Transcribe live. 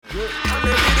What?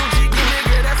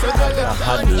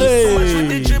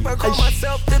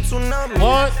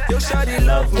 Yo, shawty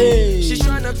love me. She's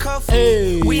tryna cuff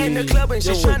me. We in the club and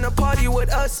she's tryna party with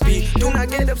us. Do not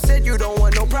get upset, you don't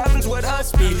want no problems with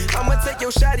us. I'ma take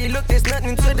your shawty, look, there's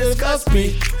nothing to discuss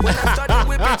me. When I started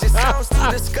with bitch, it sounds too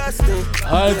disgusting.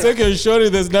 I take your shorty,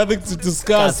 there's nothing to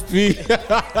discuss.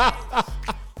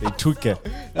 They took it.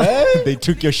 They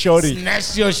took your shorty.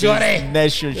 Snatch your shorty.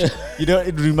 Snatch your You know,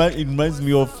 it reminds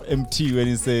me of MT when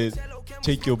he says,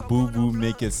 take your boo-boo,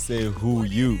 make it say who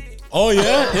you. Oh,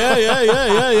 yeah.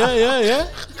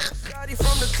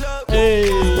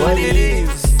 Hey, what it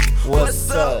is?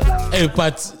 What's up? Hey,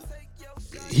 but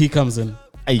he comes in.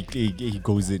 He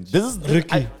goes in. This is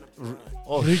Ricky.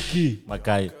 Ricky. My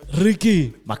guy.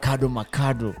 Ricky. Macado.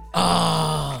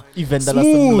 Even the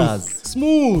Smooth. last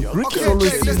Smooth. Ricky's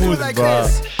always smooth, bro.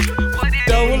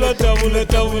 Double.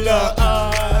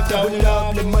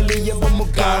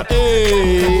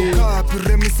 Hey.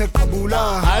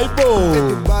 Aibo.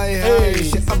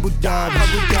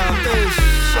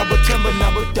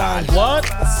 What?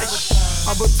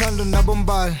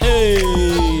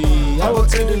 Hey.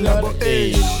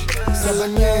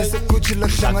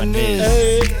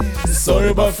 Sorry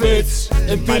about it.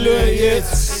 And pillow yet.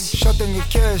 Shot in your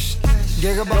cash.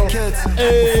 Gega bucket.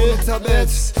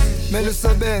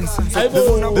 Melusa Benz. This is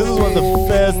one of the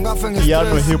first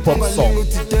piano hip hop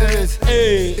songs.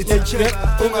 Hey.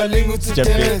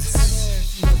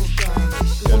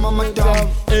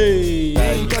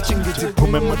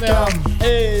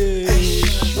 Hey.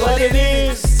 What it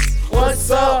is? What's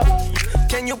up?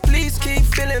 Can you please keep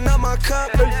filling up my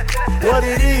cup? What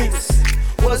it is?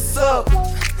 What's up?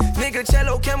 Nigga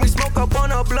Cello, can we smoke up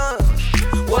on a blunt?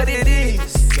 What it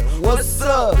is? What's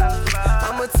up?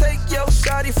 I'ma take your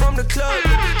shawty from the club.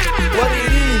 What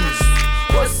it is?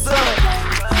 What's up?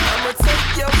 I'ma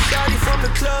take your shawty from the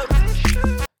club.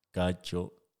 Got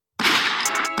you.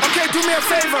 Okay, do me a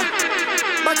favor.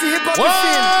 But the hip hop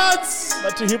What?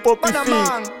 But the hip hop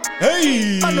man.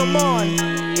 Hey.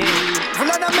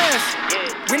 Vulana mess.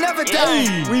 We never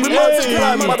die. We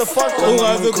multiply, motherfucker.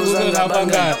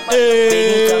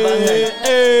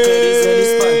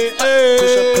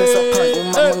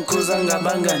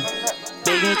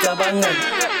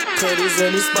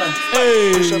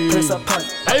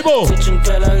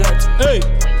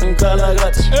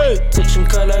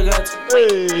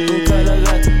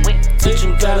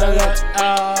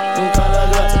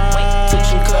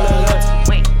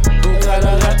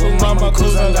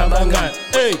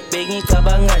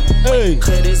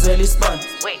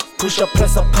 Push up,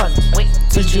 press up, punch.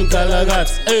 Teaching Galagat,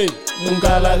 hey,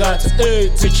 Galagat, hey,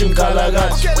 teaching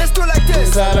Galagat. Okay, let's do like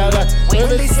this. When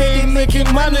they say they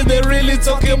making money, they really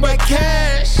talking about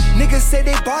cash. Niggas say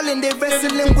they ballin', they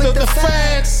wrestling with the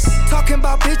facts. Talking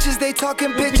about bitches, they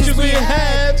talking bitches we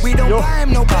had. We don't buy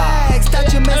them no bags,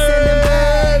 start your mess in them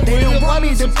bag. They don't want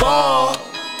me to ball.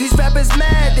 These rappers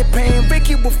mad, they praying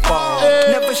Ricky will fall.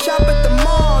 Never shop at the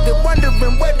mall, they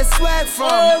wondering where the swag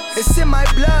from. It's in my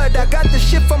blood, I got the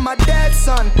shit from my dad's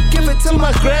son. Give it to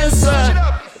my grandson.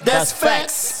 That's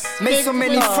facts. Made so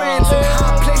many friends in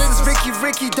high places.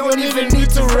 Ricky don't even need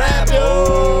to rap.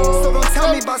 So don't tell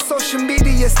me about social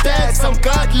media stats. I'm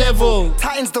God level.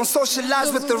 Titans don't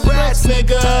socialize with the rats.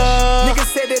 Nigga. Niggas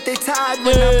say that they tired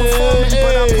when I'm performing,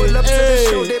 but I pull up to the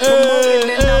show, they promoting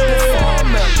and I'm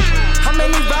performing. How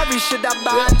many Rarries should I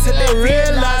buy until they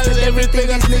realize that everything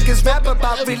these niggas rap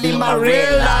about really my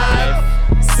real life?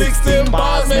 16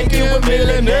 bars make you a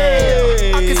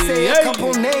millionaire. I could say a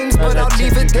couple names, but I'll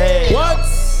leave it there. What?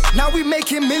 Now we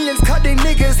making millions, cutting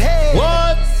niggas' head.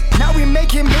 What? Now we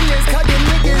making millions, cutting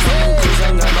niggas' head.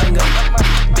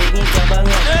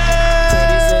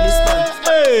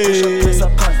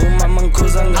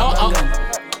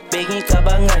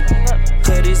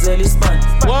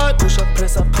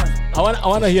 What? I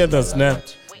wanna hear this now.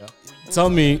 Tell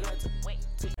me,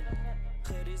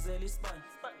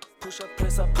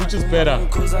 which is better?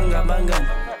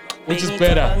 Which is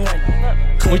better?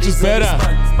 Which is better?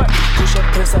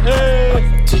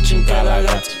 Hey. Teaching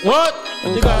Galagat. What?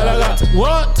 Galagat.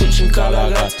 What? Teaching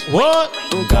Galagat. What?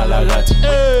 Galagat.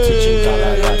 Teaching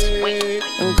Galagat.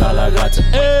 Galagat.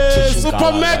 Hey,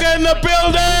 Super Mega in the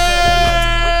building!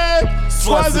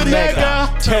 Schwarzenegger!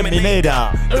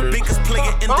 Terminator. The biggest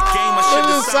player in the game. I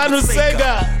Son of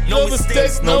Sega. No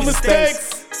mistakes, no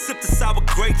mistakes. Sip the sour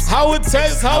grapes. How it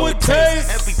tastes, how it tastes.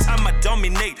 Every time I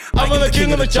dominate, I'm the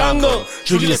king of the jungle,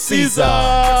 Julius Caesar.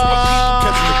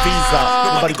 cancel the visa.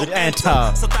 Nobody could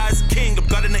enter. So I is king of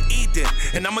God in the Eden,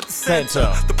 and I'm at the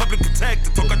center. The public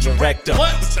protector, talk a director.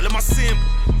 What? Telling my sim,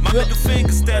 my middle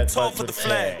finger stand tall for the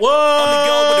flag. Whoa. Only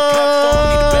y'all with the platform,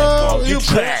 need the backbone. You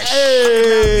trash.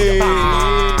 Hey.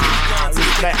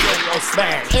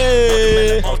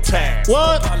 Hey.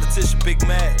 What? Politician, big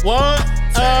man. What?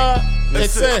 They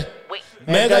say,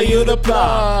 Mega, you the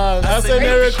plug. I say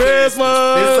Merry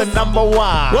Christmas. This is number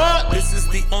one. What? This is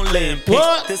the Olympics.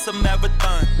 What? This a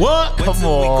marathon. What? Went Come to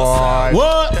Rico on. side.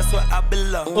 What? That's where I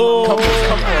belong. Oh.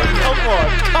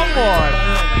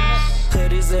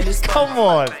 Come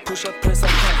on. Push up, press up,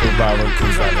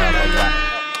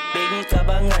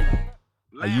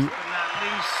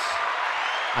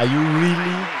 Are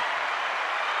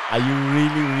you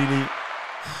really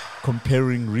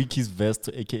comparing Ricky's verse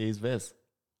to AKA's verse?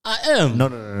 I am.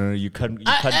 No. You can't.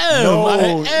 I can't. am. No, I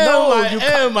am. you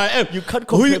I am. You can't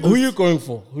Who compare. you going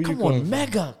for? Who you Come going on, for?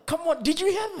 Mega. Come on. Did you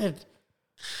hear it?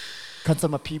 Cancel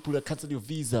my people. Cancel your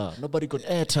visa. Nobody got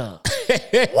enter.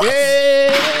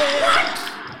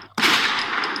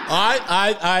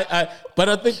 I. But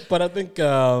I think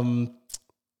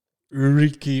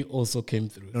Ricky also came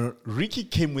through. No, Ricky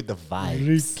came with the vibe.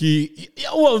 Ricky, yeah,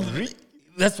 well,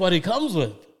 that's what he comes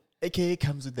with. AKA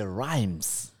comes with the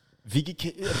rhymes. Ricky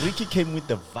came with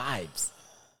the vibes.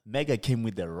 Mega came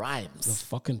with the The rhymes.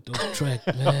 fucking dope track,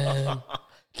 man.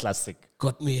 Classic.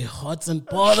 Got me hot and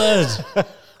bothered.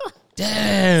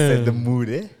 Damn. Set the mood,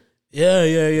 eh?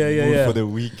 Yeah. Mood for the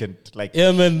weekend. Like,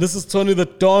 Yeah, man, this is Tony the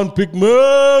Don Big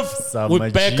Move. Summer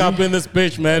We're back G. up in this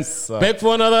bitch, man. up? Back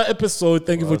for another episode.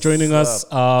 Thank you for What's joining us.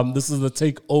 This is the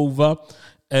takeover.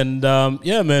 And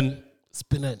yeah, man, it's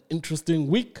been an interesting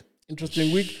week.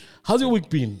 How's your week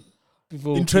been?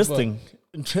 interesting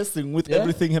with Yeah?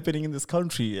 everything happening in this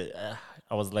country.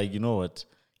 I was like, you know what?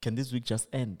 Can this week just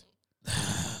end?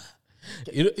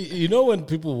 You know when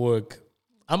people work,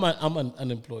 I'm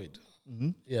unemployed.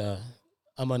 Yeah,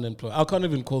 I'm unemployed. I can't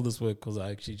even call this work because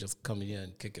I actually just come here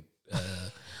and kick it.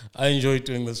 I enjoy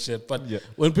doing this shit. But Yeah.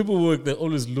 when people work, they're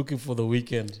always looking for the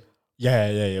weekend.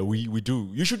 Yeah. We do.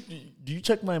 You should. Do you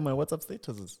check my WhatsApp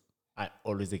statuses? I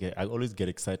always get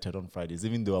excited on Fridays,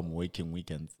 even though I'm working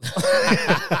weekends.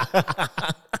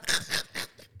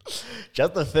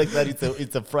 Just the fact that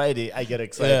it's a Friday, I get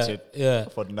excited. Yeah.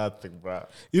 For nothing, bro.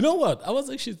 You know what? I was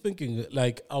actually thinking,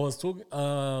 like, I was talking,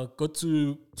 got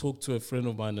to talk to a friend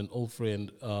of mine, an old friend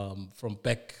from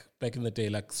back in the day,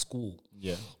 like school.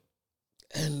 Yeah.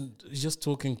 And just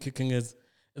talking, kicking it.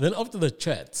 And then after the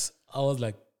chat, I was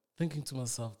like thinking to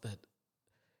myself that,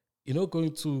 you know,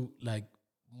 going to like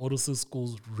Model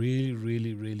schools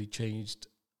really changed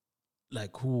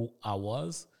like who I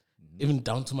was, even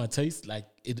down to my taste. Like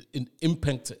it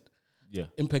impacted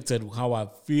how I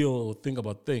feel or think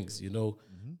about things, you know.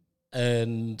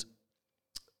 And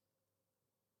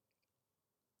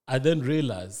I then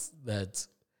realized that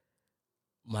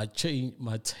my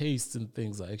taste in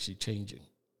things are actually changing.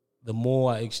 The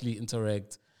more I actually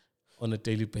interact on a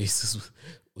daily basis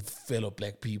with fellow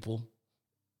black people.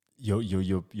 Your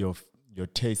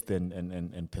taste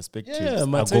and perspectives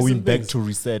my are taste going in back things. to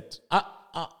reset.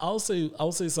 I'll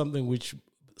say something which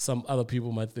some other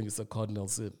people might think is a cardinal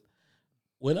sin.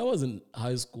 When I was in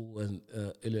high school and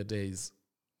earlier days,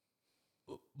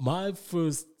 my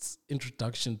first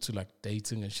introduction to like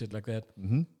dating and shit like that,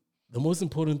 the most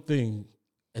important thing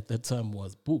at that time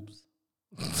was boobs.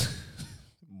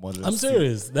 I'm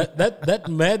serious. That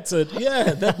mattered.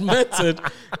 Yeah, that mattered.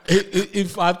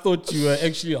 If I thought you were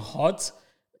actually hot,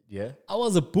 Yeah. I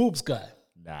was a boobs guy.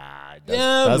 Nah,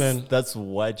 man. That's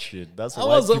white shit. That's I white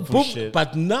was a people boob, shit.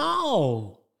 but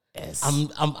now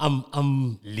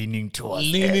I'm leaning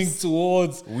towards leaning S.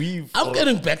 towards. I'm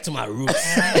getting back to my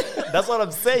roots. That's what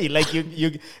I'm saying. Like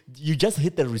you just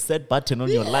hit the reset button on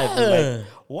your life. You're like,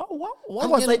 what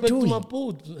was I doing? To my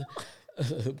boobs.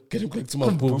 Getting back to my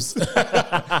boobs.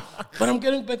 But I'm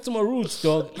getting back to my roots,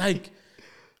 dog. Like,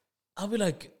 I'll be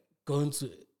like going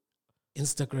to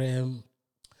Instagram,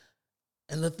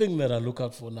 and the thing that I look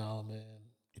out for now, man,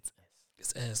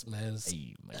 it's ass, man.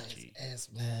 Hey, my G. Ass,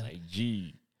 man. My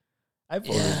G. I've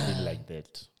always been like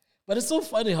that. But it's so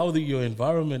funny how your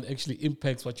environment actually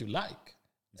impacts what you like.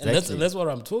 Exactly. And that's what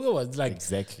I'm talking about. It's like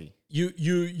Exactly. you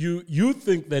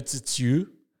think that it's you,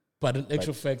 but in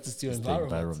actual fact it's your It's the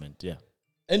environment. environment, yeah.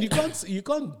 And you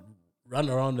can't run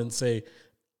around and say,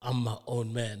 I'm my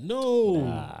own man.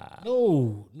 No.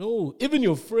 Even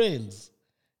your friends,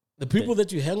 the people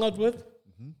that you hang out with,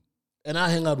 and I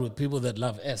hang out with people that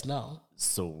love ass now.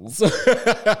 So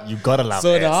you gotta love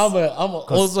So ass. now I'm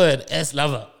also an ass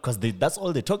lover. Because that's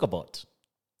all they talk about.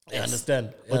 I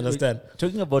understand. I understand.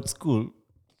 Talking about school,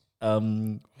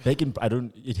 back in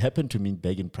it happened to me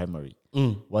back in primary.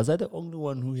 Was I the only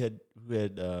one who had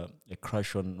a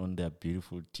crush on their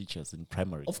beautiful teachers in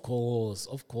primary? Of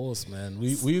course, man.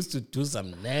 We used to do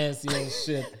some nasty old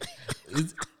shit.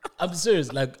 I'm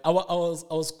serious. Like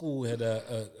our school had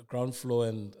a ground floor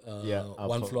and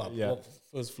one floor up,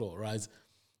 first floor, right?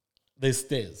 There's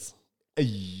stairs.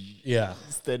 Yeah,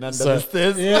 Stand under the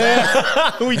stairs.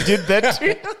 Yeah, We did that.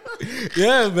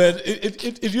 yeah, man.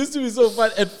 It used to be so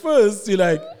fun. At first, you're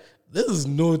like, this is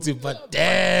naughty, but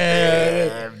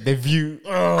damn, The view.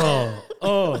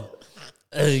 oh,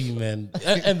 hey, man.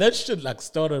 And that shit like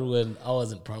started when I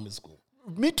was in primary school.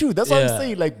 Me too. That's what Yeah. I'm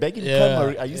saying. Like back in Yeah,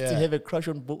 primary, I used to yeah. have a crush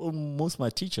on most of my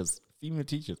teachers, female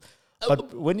teachers.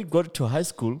 But when you got to high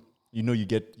school, you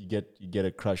get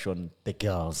a crush on the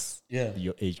girls, Yeah.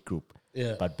 your age group.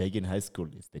 Yeah. But back in high school,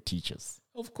 it's the teachers.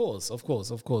 Of course.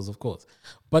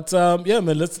 But yeah,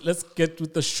 man, let's get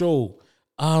with the show.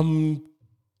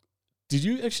 Did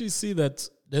you actually see that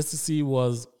STC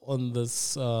was on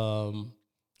this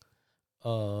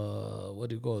what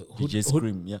do you call it? DJ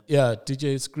Scream, yeah. Yeah,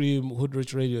 DJ Scream, Hood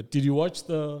Rich Radio. Did you watch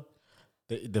the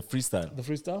The freestyle.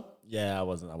 freestyle? Yeah, I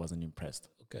wasn't impressed.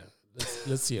 Okay.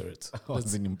 Let's hear it. I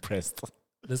wasn't impressed.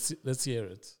 Let's hear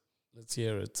it. Let's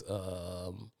hear it.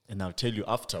 And I'll tell you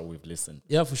after we've listened.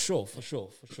 Yeah, for sure.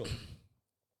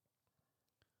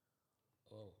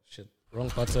 Oh shit.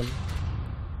 Wrong button.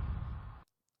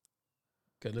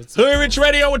 Okay, let's see. Hood Rich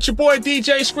Radio with your boy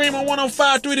DJ Scream on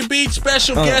 105.3 The Beat.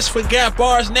 Special guest for Gap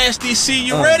Bars, Nasty C.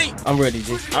 You ready? I'm ready,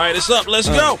 G. All right, it's up. Let's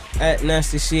go. At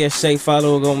Nasty C, at Shay,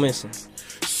 follow or go missing.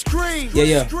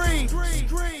 Yeah.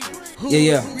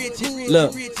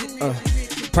 Look,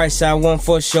 price I want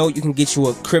for a show, you can get you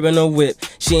a crib and a whip.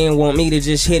 She ain't want me to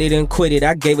just hit it and quit it.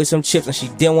 I gave her some chips and she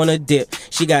didn't want to dip.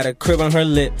 She got a crib on her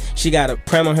lip, she got a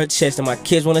pram on her chest, and my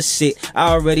kids want to sit. I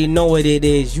already know what it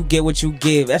is, you get what you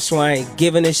give. That's why I ain't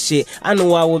giving a shit. I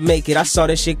knew I would make it, I saw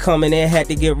this shit coming and had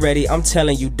to get ready. I'm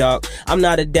telling you, dog, I'm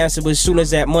not a dancer, but as soon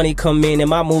as that money come in and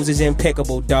my moves is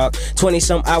impeccable, dog.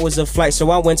 20-some hours of flight, so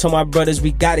I went to my brothers,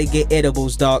 we gotta get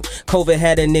edibles, dog. COVID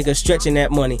had a nigga stretching that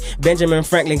money. Benjamin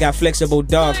Franklin got flexible,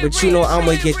 dog, but you know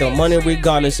I'ma get the money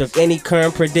regardless of any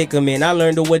current predicament. I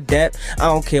learned to adapt. I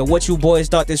don't care what you boys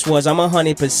thought this was. I'm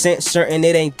 100% certain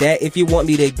it ain't that. If you want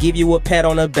me to give you a pat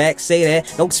on the back, say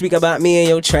that. Don't speak about me in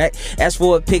your track. Ask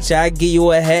for a picture, I give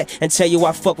you a hat and tell you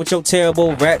I fuck with your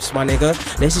terrible raps, my nigga.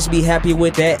 Let's just be happy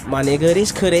with that, my nigga.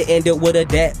 This coulda ended with a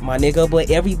dat, my nigga. But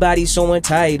everybody's so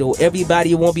entitled.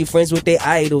 Everybody won't be friends with their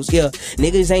idols. Yeah,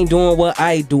 niggas ain't doing what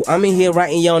I do. I'm in here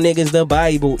writing y'all niggas the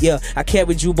Bible. Yeah, I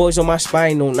carried you boys on my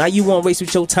spinal. Now you want race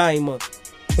with your timer.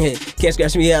 Can't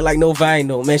scratch me out like no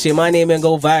vinyl. Man, shit, my name ain't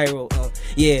go viral.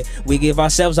 Yeah, we give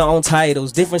ourselves our own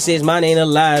titles. Difference is mine ain't a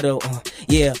lie though.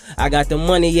 Yeah, I got the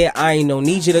money, yeah, I ain't no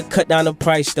need you to cut down the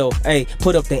price though. Hey,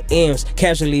 put up the M's,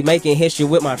 casually making history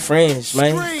with my friends,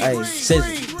 man. Hey,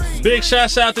 scissors. Big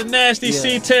shouts out to Nasty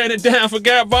C tearing it down for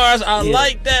Gap Bars. I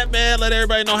like that, man. Let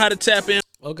everybody know how to tap in.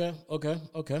 Okay.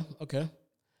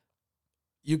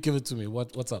 You give it to me.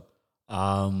 What's up?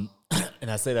 And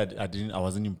I said I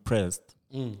wasn't impressed.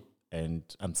 And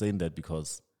I'm saying that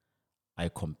because I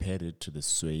compared it to the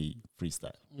Sway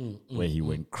freestyle where he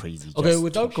went crazy. Okay, just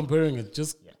without to- comparing it,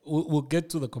 just we'll get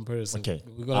to the comparison. Okay.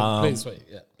 We're gonna play Sway.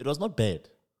 Yeah. It was not bad.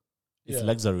 It's Yeah.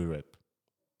 luxury rap.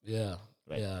 Yeah.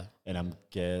 Right. Yeah. And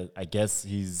I guess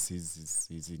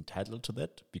he's entitled to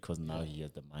that because now he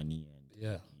has the money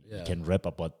and he can rap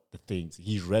about the things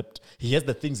he has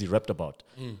the things he rapped about.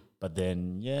 But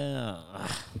then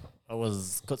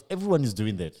because everyone is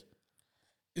doing that.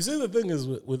 You see, the thing is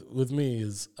with me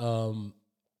is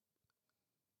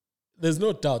there's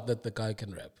no doubt that the guy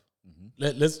can rap.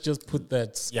 Let's just put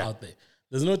that out there.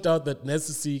 There's no doubt that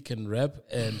Nessie can rap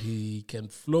and he can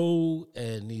flow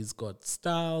and he's got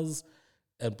styles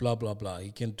and blah, blah, blah.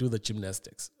 He can do the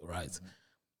gymnastics, right?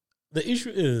 The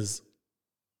issue is,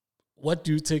 what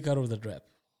do you take out of that rap?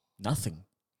 Nothing.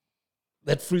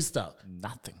 That freestyle.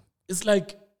 Nothing. It's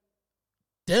like,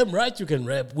 damn right you can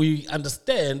rap. We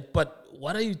understand, but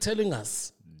what are you telling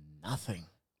us? Nothing.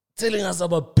 Telling us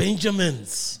about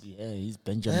Benjamins. Yeah, he's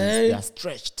Benjamin. Hey. They are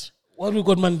stretched. What, we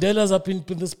got Mandela's up in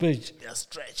this page. They are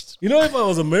stretched. You know, if I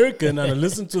was American and I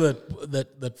listened to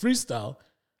that freestyle,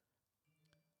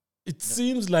 it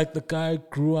seems like the guy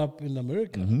grew up in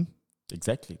America.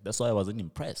 Exactly. That's why I wasn't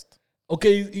impressed.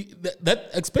 Okay, that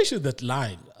especially that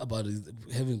line about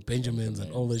having Benjamins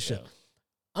and all this shit.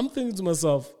 I'm thinking to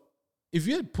myself, if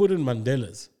you had put in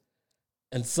Mandela's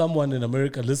and someone in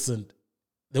America listened,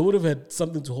 they would have had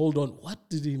something to hold on. What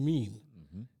did he mean?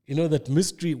 You know, that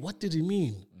mystery, what did he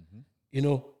mean? You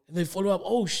know, and they follow up,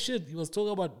 oh shit, he was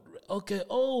talking about Okay.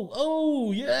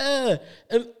 Oh, yeah.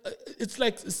 And it's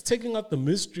like it's taking out the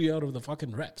mystery out of the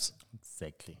fucking raps.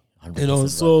 Exactly. You know,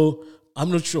 so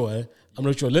I'm not sure. I'm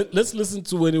not sure. Let's listen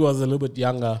to when he was a little bit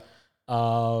younger.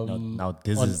 Now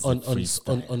this is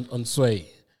on Sway.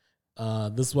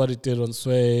 This is what it did on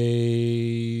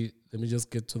Sway. Let me just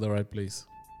get to the right place.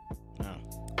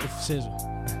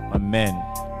 My man,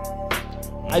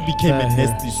 I became a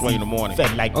nasty Sway in the morning.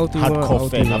 fan, like hardcore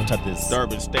fan after this.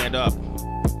 Durban, stand up.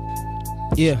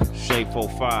 Yeah. Shade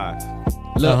 45.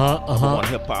 Look. One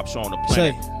hip hop show on the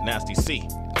planet. Nasty C.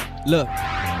 Look.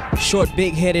 Short,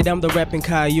 big headed, I'm the rapping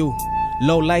Caillou.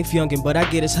 Low life youngin', but I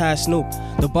get as high as Snoop.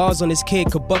 The bars on this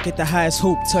kid could bucket the highest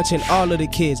hoop, touching all of the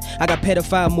kids. I got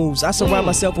pedophile moves. I surround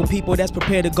myself with people that's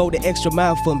prepared to go the extra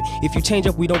mile for me. If you change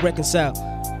up, we don't reconcile.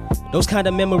 Those kind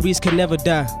of memories can never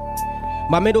die.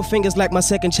 My middle finger's like my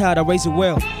second child, I raise it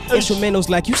well. Instrumentals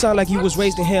like you sound like you was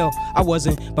raised in hell. I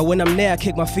wasn't, but when I'm there, I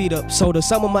kick my feet up. So to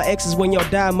some of my exes, when y'all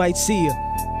die, I might see ya.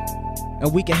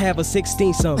 And we can have a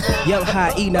 16 some. Young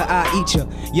high eater, I eat ya.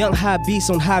 Young high beast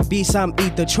on high beast, I'm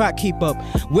ether. Try keep up.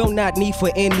 Will not need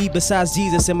for any besides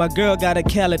Jesus. And my girl got a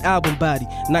Khaled album body.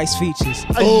 Nice features.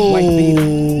 White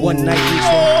beater. One night each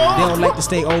one. They don't like to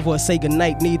stay over or say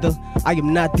goodnight neither. I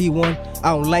am not the one.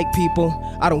 I don't like people.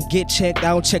 I don't get checked. I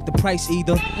don't check the price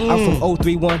either. I'm from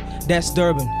 031. That's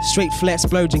Durban. Straight flat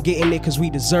splurging. Getting it cause we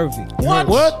deserve it.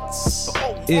 What?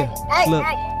 Yeah. Look.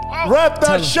 Rap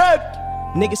that shit.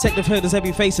 Niggas take the filters,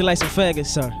 every face it like some faggots,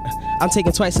 sir. I'm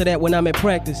taking twice of that when I'm at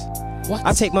practice. What?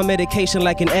 I take my medication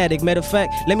like an addict. Matter of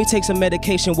fact, let me take some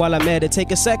medication while I'm at it.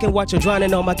 Take a second, watch her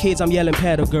drowning on my kids. I'm yelling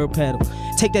paddle, girl, paddle.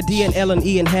 Take that D and L and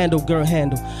E and handle, girl,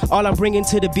 handle. All I'm bringing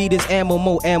to the beat is ammo,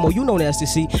 more ammo. You know Nasty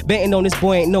C. Betting on this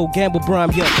boy ain't no gamble,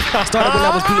 Brom, yeah. Started when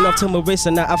I was beating off to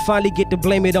Marissa. Now I finally get to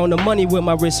blame it on the money when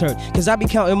my wrist hurt. Cause I be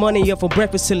counting money up for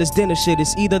breakfast till it's dinner shit.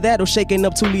 It's either that or shaking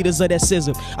up 2 liters of that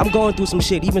scissor. I'm going through some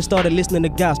shit, even started listening to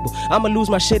gospel. I'ma lose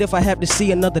my shit if I have to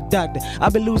see another doctor.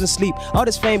 I've been losing sleep. All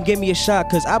this fame gave me a shot,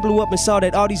 cause I blew up and saw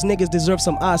that all these niggas deserve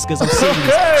some Oscars. I'm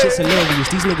serious. Shit's hilarious.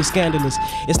 These niggas scandalous.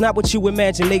 It's not what you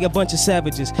imagine, they a bunch of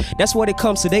savages. That's what it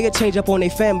comes to. They'll change up on their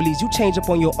families. You change up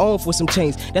on your own for some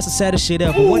change. That's the saddest shit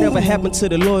ever. Whatever happened to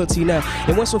the loyalty now?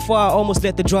 It went so far, I almost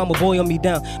let the drama boil me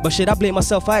down. But shit, I blame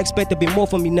myself. I expect a bit more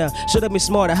from me now. Should've been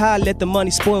smarter. How I let the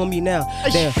money spoil me now?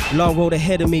 Damn, long road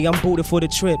ahead of me. I'm booted for the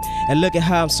trip. And look at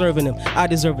how I'm serving them. I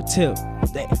deserve a tip.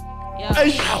 Damn.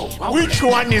 Which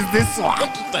one is this one?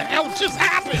 What the hell just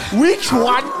happened? Which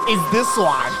one is this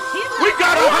one? We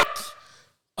got a...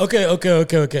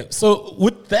 Okay. So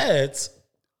with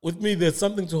me, there's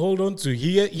something to hold on to.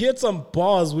 He had some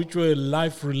bars which were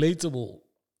life relatable.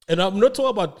 And I'm not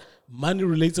talking about money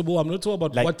relatable. I'm not talking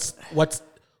about Like, what's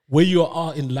where you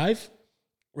are in life,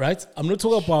 right? I'm not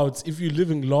talking about if you're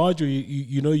living large or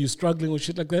you know you're struggling or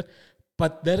shit like that.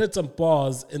 But that had some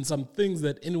bars and some things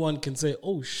that anyone can say,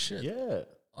 oh shit. Yeah.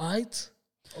 All right.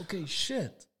 Okay,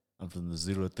 shit. I'm from the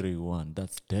 031.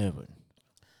 That's Devon.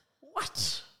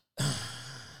 What?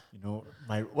 You know,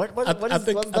 what's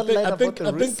that line about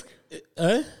the wrist?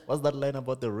 What's that line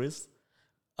about the wrist?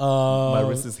 My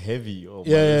wrist is heavy. Or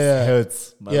my wrist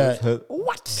hurts. My wrist hurts.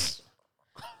 What?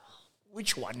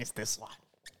 Which one is this one?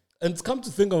 And it's come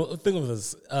to think of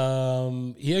this.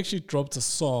 He actually dropped a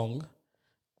song.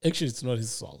 Actually, it's not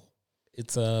his song.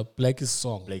 It's Blackie's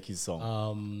song.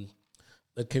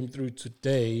 That came through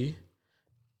today.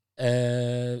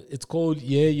 It's called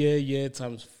Yeah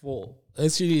times 4.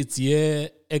 Actually, it's Yeah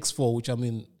X4, which I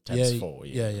mean times 4.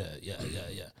 Yeah.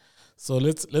 So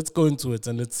let's go into it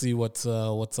and let's see what's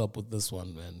up with this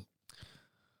one, man.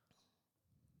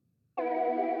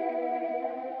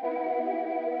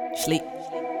 Sleep.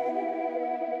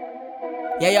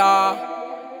 Yeah, y'all.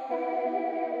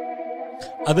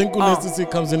 I think Kunestisi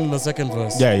comes in the second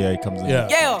verse. Yeah, it comes in. Yeah.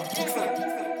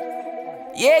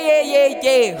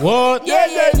 Yeah. What? Yeah.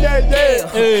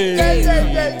 Hey.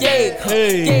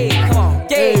 Hey. Come on.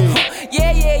 Yeah.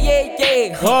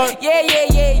 What?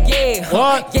 Yeah.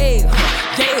 What?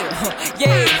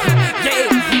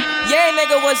 Yeah,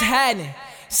 nigga, what's happening?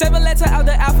 7 letter out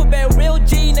the alphabet, real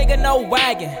G, nigga, no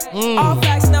wagon. All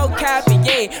facts, no capping,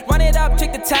 yeah. Run it up,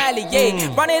 check the tally,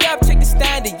 yeah. Run it up, check the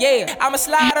standard, yeah. I'ma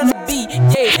slide on the beat,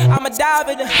 yeah. I'ma dive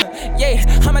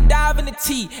in the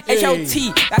T,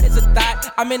 H-O-T. That is a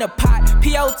thought, I'm in a pot,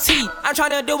 P-O-T. I'm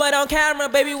tryna do it on camera,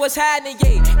 baby, what's happening,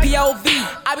 yeah. P-O-V.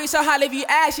 I be so hot if you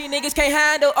ask, you niggas can't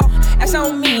handle. Oh, that's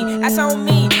on me, yeah.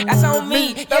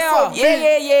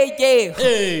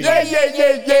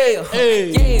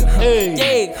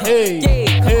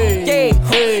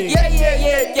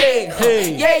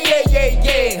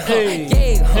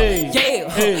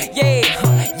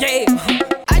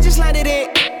 I just landed in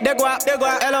There go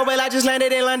out, LOL, I just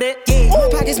landed in London. Yeah, my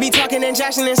pockets be talking and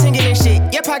joshing and singing and shit.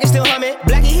 Your pockets still humming.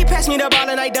 Blackie, he passed me the ball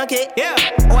and I dunk it. Yeah,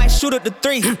 oh, I shoot up the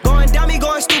 3. Going dummy,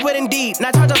 going stupid indeed.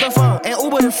 Now charge up the phone and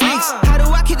Uber the freaks. How do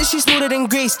I keep this shit smoother than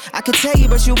grease? I could tell you,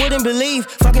 but you wouldn't believe.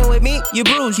 Fucking with me, you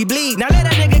bruise, you bleed. Now let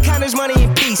that nigga count his money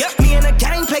in peace. Me and the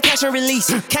gang play catch and release.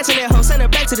 Catching that hoe, send her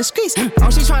back to the streets. Oh,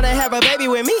 she tryna have a baby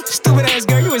with me. Stupid ass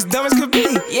girl, you as dumb as could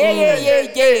be.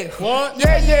 Yeah. What?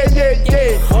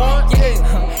 Yeah. What?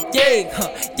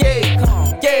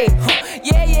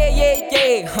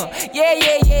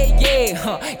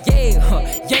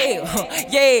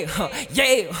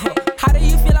 How do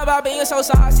you feel about being so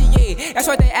saucy? Yeah, that's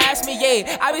what they ask me.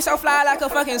 Yeah, I be so fly like a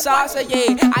fucking saucer.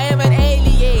 Yeah, I am an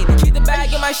alien. Keep the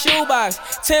bag in my shoebox.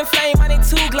 10 flame, I need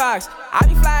 2 Glocks. I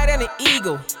be flyer than an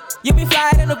eagle. You be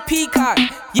flyer than a peacock.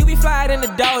 You be flyer than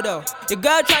a dodo. Your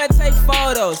girl tryna take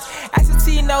photos. That's a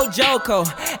T, no Joko.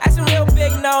 That's a real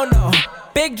big no-no.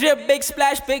 Big drip, big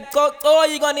splash, big go. Oh,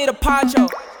 you gon' need a poncho.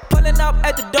 Pulling up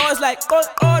at the doors like oh,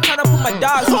 tryna put my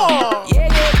dogs on. Yeah.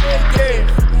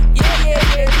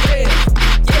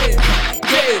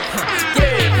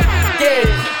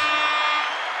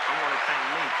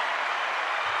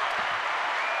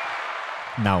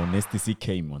 Now, Nasty C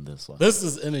came on this one. This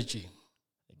is energy.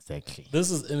 Exactly.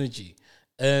 This is energy.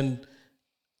 And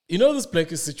you know this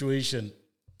Blackie situation,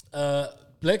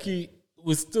 Blackie,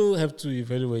 we still have to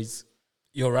evaluate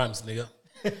your rhymes, nigga.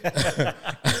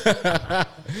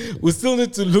 We still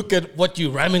need to look at what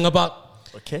you're rhyming about.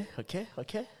 Okay.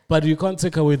 But you can't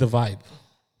take away the vibe.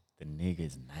 The nigga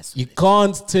is nice with You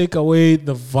can't take away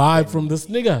the vibe from this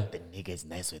nigga. The nigga is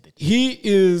nice with it. He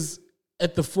is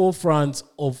at the forefront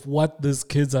of what these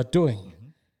kids are doing.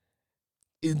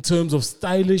 In terms of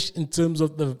stylish, in terms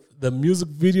of the music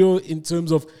video, in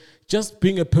terms of just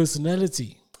being a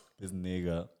personality. This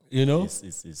nigga, you know,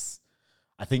 is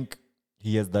I think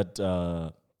he has that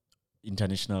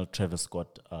international Travis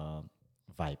Scott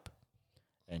vibe,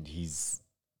 and he's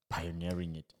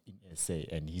pioneering it in SA,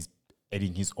 and he's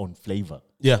adding his own flavor.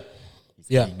 Yeah,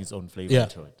 he's adding his own flavor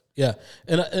to it. Yeah,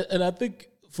 and I think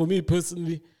for me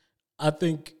personally, I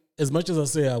think as much as I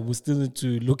say we still need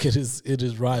to look at his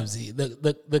rhymes.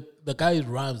 The guy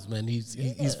rhymes, man.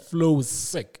 His flow is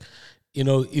sick. You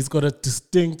know, he's got a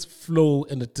distinct flow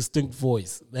and a distinct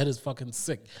voice. That is fucking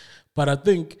sick. But I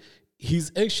think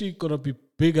he's actually gonna be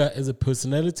bigger as a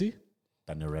personality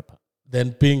than a rapper,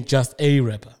 than being just a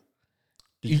rapper.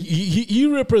 He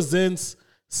represents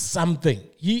something.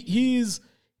 He's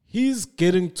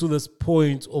getting to this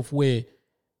point of where,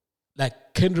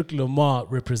 like, Kendrick Lamar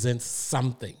represents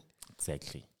something.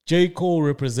 Exactly. J. Cole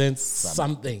represents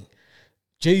something.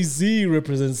 Jay-Z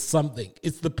represents something.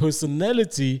 It's the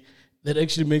personality that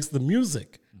actually makes the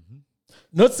music.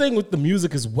 Not saying what the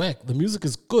music is whack. The music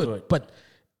is good, but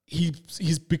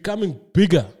he's becoming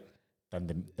bigger than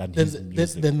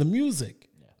the music.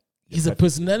 Yeah. He's a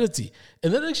personality.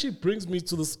 And that actually brings me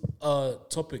to this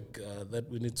topic that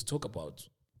we need to talk about.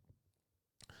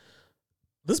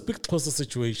 This Big Xhosa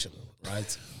situation,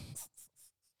 right?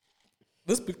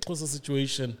 This Big Xhosa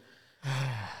situation,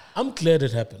 I'm glad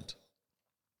it happened.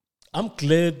 I'm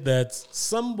glad that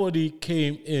somebody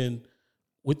came in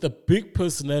with a big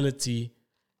personality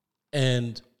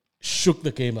and shook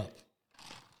the game up.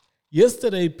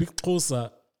 Yesterday, Big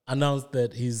Xhosa announced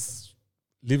that he's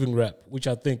leaving rap, which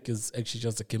I think is actually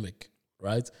just a gimmick,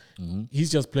 right? Mm-hmm. He's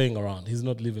just playing around. He's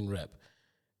not leaving rap.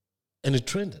 And it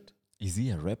trended. Is he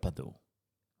a rapper, though?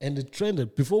 And it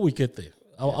trended. Before we get there,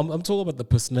 I'm talking about the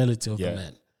personality of the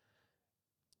man.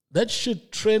 That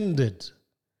shit trended.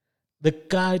 The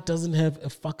guy doesn't have a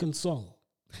fucking song.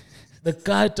 The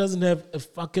guy doesn't have a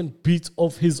fucking beat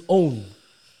of his own.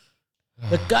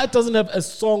 The guy doesn't have a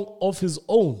song of his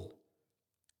own.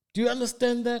 Do you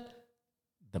understand that?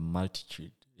 The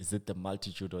multitude. Is it the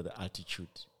multitude or the altitude?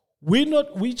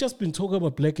 We just been talking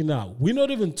about Blackie now. We're not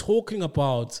even talking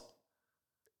about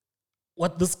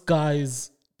what this guy's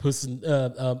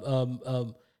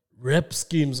rap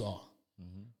schemes are.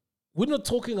 Mm-hmm. We're not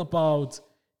talking about,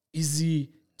 is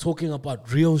he talking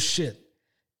about real shit?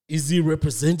 Is he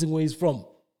representing where he's from?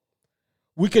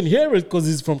 We can hear it because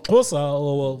he's from Xhosa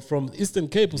or from Eastern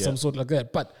Cape or some sort like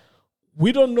that. But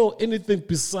we don't know anything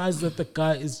besides that the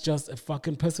guy is just a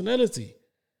fucking personality.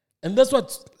 And that's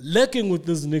what's lacking with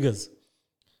these niggas.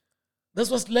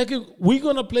 That's what's lacking. We're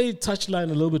going to play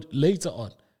Touchline a little bit later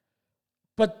on.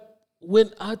 But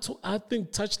when I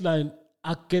think Touchline,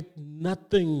 I get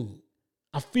nothing.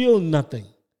 I feel nothing.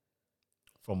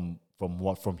 From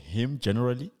what? From him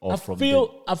generally? Or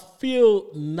I feel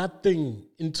nothing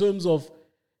in terms of,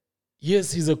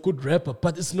 yes, he's a good rapper,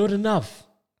 but it's not enough.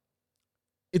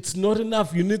 It's not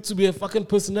enough. You need to be a fucking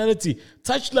personality.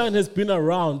 Touchline has been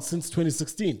around since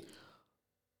 2016.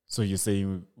 So you're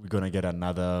saying we're going to get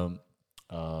another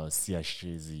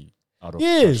Siashezi out of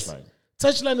Yes. Touchline?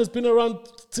 Touchline has been around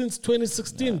since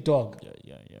 2016, dog.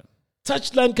 Yeah.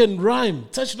 Touchline can rhyme.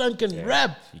 Touchline can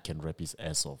rap. He can rap his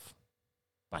ass off.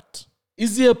 But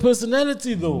Is he a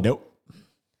personality, though? no.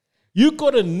 You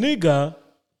got a nigga,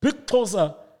 Big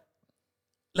Xhosa.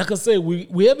 Like I say,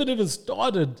 we haven't even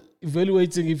started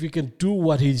evaluating if he can do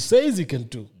what he says he can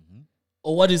do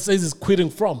or what he says he's quitting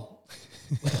from.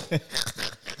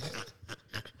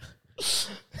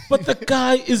 But the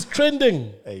guy is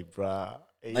trending. Hey, bruh.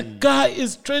 Hey. The guy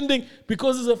is trending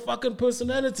because he's a fucking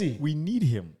personality. We need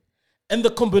him. And the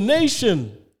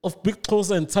combination of Big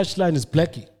Xhosa and Touchline is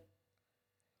Blackie.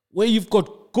 Where you've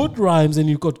got good rhymes and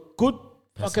you've got good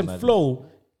fucking flow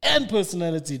and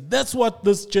personality. That's what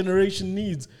this generation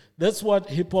needs. That's what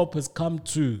hip-hop has come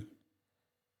to.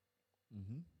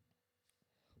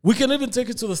 We can even take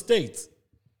it to the States.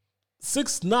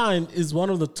 6ix9ine is one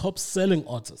of the top-selling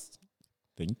artists.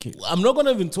 Thank you. I'm not going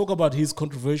to even talk about his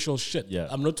controversial shit. Yeah.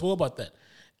 I'm not talking about that.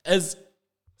 As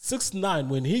 6ix9ine,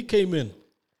 when he came in,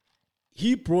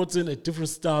 he brought in a different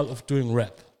style of doing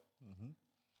rap.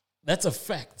 That's a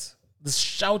fact. This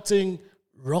shouting,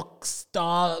 rock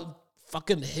star,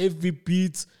 fucking heavy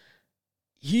beats,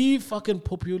 he fucking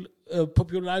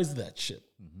popularized that shit.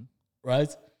 Right?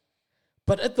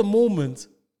 But at the moment,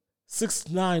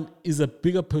 6ix9ine is a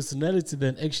bigger personality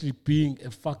than actually being a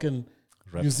fucking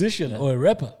musician or a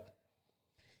rapper.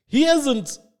 He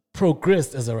hasn't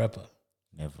progressed as a rapper.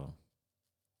 Never.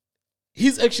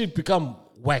 He's actually become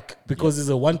whack because he's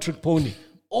a one-trick pony.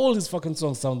 All his fucking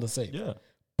songs sound the same. Yeah.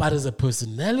 But as a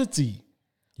personality,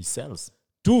 He sells.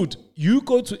 dude, you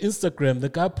go to Instagram, the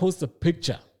guy posts a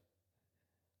picture.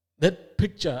 That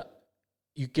picture,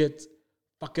 you get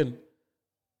fucking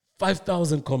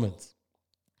 5,000 comments.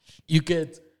 You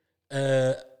get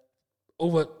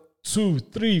over 2,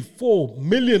 3, 4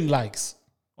 million likes.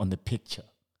 On the picture.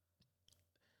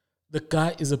 The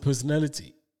guy is a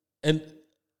personality. And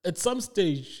at some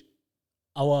stage,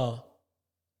 our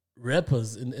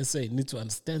rappers in SA need to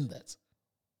understand that.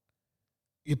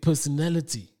 Your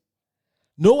personality.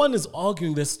 No one is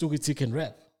arguing that Stoogie T can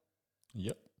rap.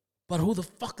 Yep. But who the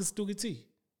fuck is Stoogie T?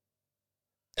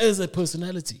 As a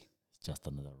personality. Just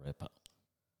another rapper.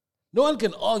 No one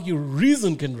can argue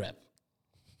Reason can rap.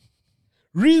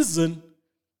 Reason,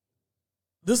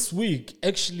 this week,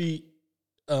 actually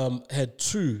had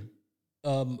 2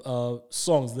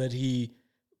 songs that he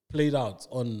played out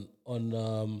on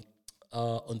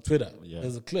Twitter. Yeah.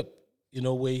 There's a clip,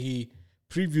 where he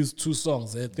previews 2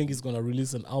 songs. I think he's going to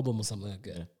release an album or something like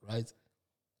that, right?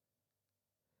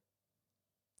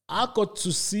 I got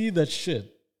to see that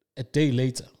shit a day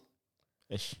later.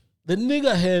 Ish. The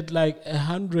nigga had like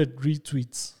 100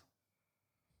 retweets.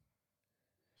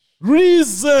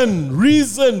 Reason.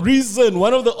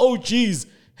 One of the OGs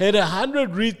had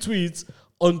 100 retweets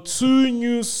on 2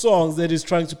 new songs that he's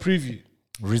trying to preview.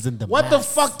 Reason the What the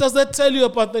fuck does that tell you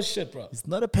about this shit, bro? It's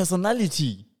not a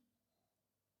personality.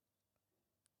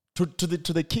 To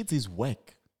the kids, he's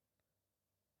whack.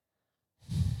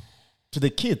 To the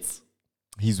kids,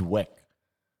 he's whack.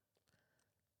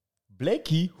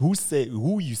 Blackie,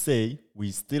 who you say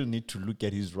we still need to look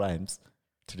at his rhymes,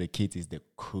 to the kids is the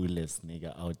coolest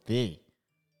nigga out there.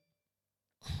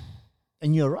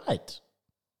 And you're right.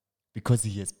 Because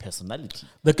he has personality.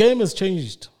 The game has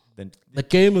changed. Then The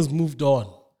game has moved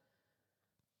on.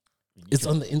 It's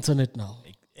on the internet now.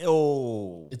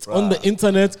 It's on the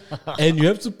internet, and you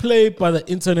have to play by the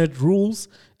internet rules.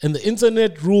 And the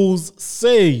internet rules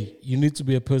say you need to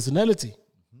be a personality.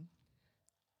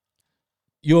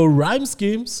 Your rhyme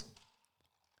schemes,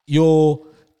 your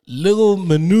little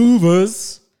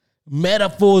maneuvers,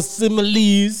 metaphors,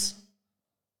 similes,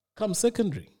 come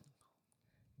secondary.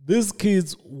 These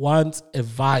kids want a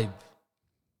vibe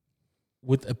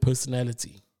with a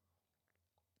personality.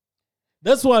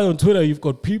 That's why on Twitter you've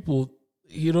got people,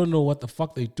 you don't know what the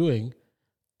fuck they're doing,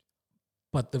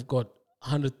 but they've got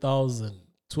 100,000,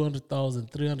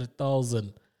 200,000,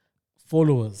 300,000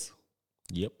 followers.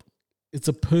 Yep. It's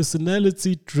a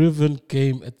personality-driven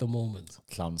game at the moment.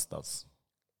 Clown stars.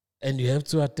 And you have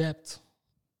to adapt.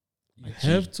 You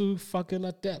have to fucking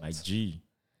adapt. My G.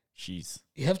 Jeez.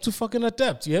 You have to fucking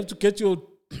adapt. You have to get your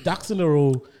ducks in a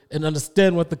row and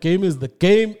understand what the game is. The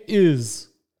game is...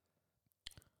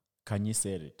 Kanye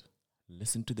said it.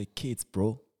 Listen to the kids,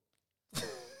 bro.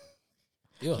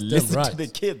 He was Listen damn right. to the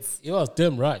kids. He was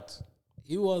damn right.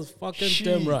 He was fucking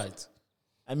damn right.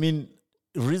 I mean,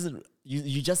 Reason,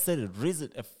 you just said it.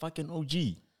 Reason, a fucking OG.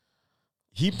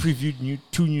 He previewed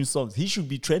 2 new songs. He should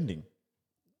be trending.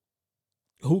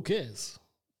 Who cares?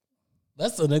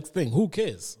 That's the next thing. Who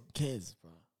cares? Who cares,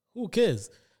 bro? Who cares?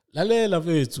 Lalela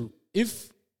vethu, if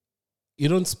you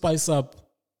don't spice up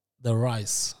the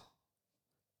rice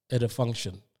at a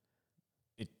function,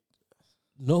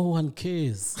 no one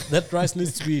cares. That rice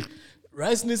needs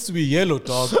to be yellow,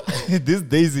 dog. These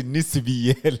days it needs to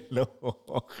be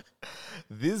yellow.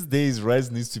 These days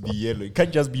rice needs to be yellow. It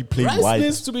can't just be plain rice white. Rice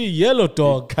needs to be yellow,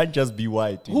 dog. It can't just be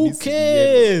white. Who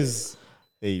cares?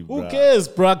 Hey, who cares,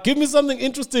 bruh? Give me something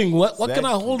interesting. What can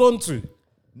I hold on to?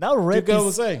 Now rap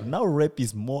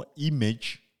is more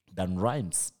image than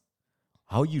rhymes.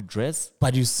 How you dress,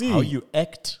 but you see how you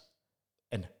act,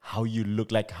 and how you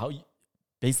look, like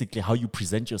basically how you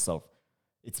present yourself.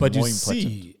 It's more important.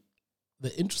 See,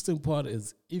 the interesting part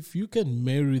is if you can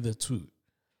marry the two,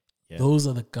 those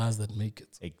are the guys that make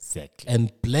it. Exactly.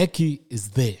 And Blackie is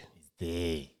there.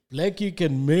 Blackie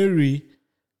can marry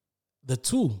the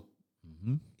two.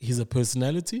 Mm-hmm. He's a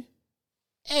personality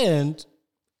and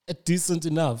a decent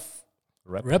enough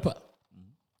rapper.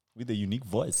 With a unique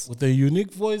voice.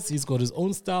 He's got his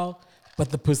own style, but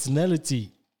the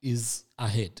personality is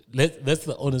ahead. That's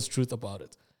the honest truth about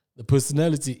it. The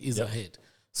personality is ahead.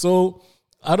 So,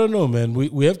 I don't know, man.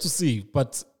 We have to see.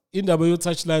 But NW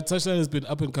Touchline has been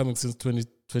up and coming since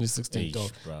 2016,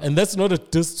 dog. And that's not a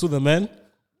diss to the man.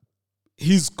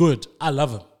 He's good. I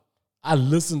love him. I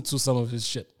listen to some of his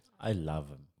shit. I love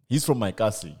him. He's from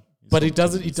Maikasi. But it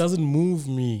doesn't move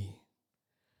me.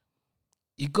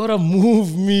 You gotta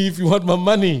move me if you want my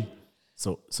money.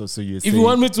 So you're saying, if you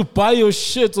want me to buy your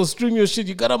shit or stream your shit,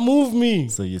 you gotta move me.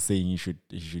 So you're saying you should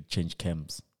change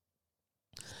cams.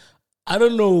 I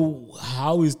don't know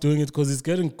how he's doing it because he's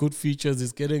getting good features.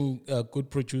 He's getting good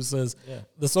producers. Yeah.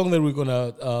 The song that we're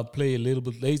gonna play a little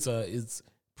bit later is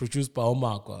produced by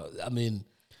Omakwa. I mean,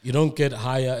 you don't get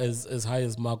higher as high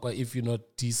as Makwa if you're not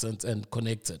decent and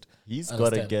connected. He's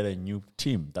got to get a new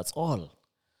team. That's all.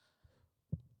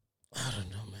 I don't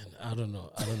know, man. I don't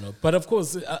know. But of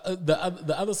course,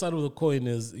 the other side of the coin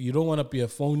is you don't want to be a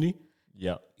phony.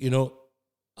 Yeah. You know,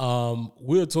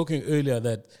 we were talking earlier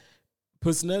that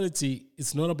personality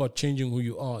is not about changing who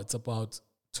you are. It's about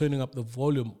turning up the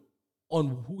volume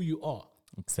on who you are.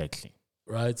 Exactly.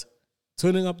 Right?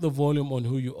 Turning up the volume on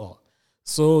who you are.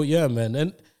 So, yeah,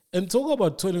 man. And talk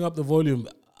about turning up the volume.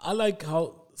 I like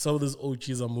how some of these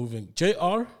OGs are moving.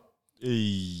 JR.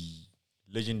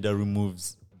 Legendary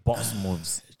moves. Boss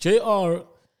moves. JR.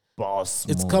 Boss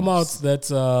It's moves. come out that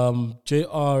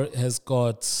JR has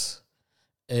got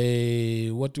a,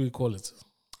 what do we call it?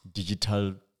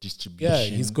 Digital distribution. Yeah,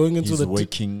 he's going into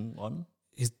working on.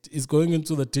 He's going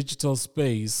into the digital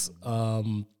space,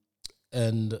 and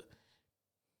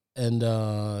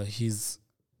he's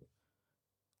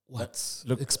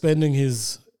expanding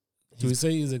his. Do we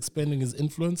say he's expanding his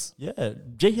influence? Yeah,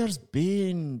 JR's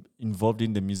been involved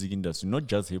in the music industry, not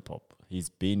just hip hop. He's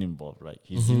been involved, right?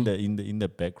 He's in the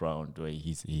background where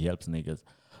he helps niggas.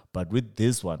 But with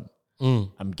this one,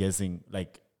 I'm guessing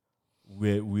like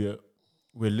we're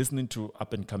listening to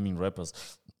up and coming rappers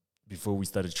before we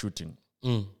started shooting.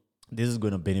 This is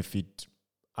going to benefit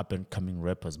up and coming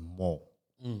rappers more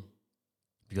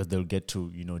because they'll get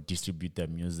to distribute their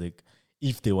music.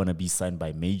 If they want to be signed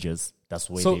by majors, that's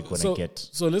where they're going to get.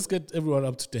 So let's get everyone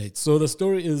up to date. So the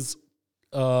story is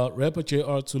rapper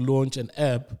JR to launch an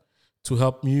app to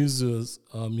help musicians,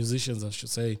 I should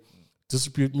say,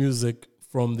 distribute music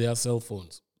from their cell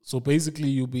phones. So basically,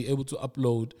 you'll be able to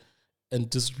upload and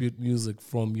distribute music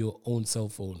from your own cell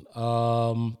phone.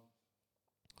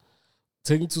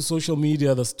 Taking to social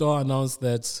media, the star announced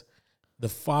that the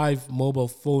 5 mobile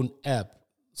phone app,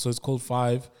 so it's called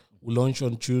 5, will launch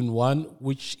on June 1,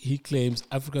 which he claims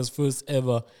Africa's first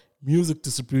ever music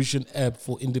distribution app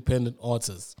for independent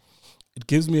artists. It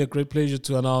gives me a great pleasure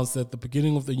to announce that the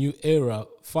beginning of the new era,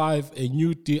 5, a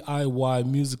new DIY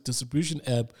music distribution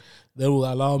app that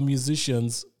will allow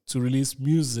musicians to release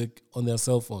music on their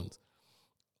cell phones.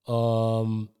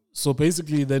 So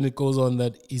basically, then it goes on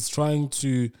that he's trying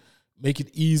to make it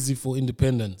easy for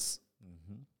independents,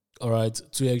 all right,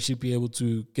 to actually be able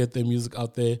to get their music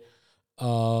out there,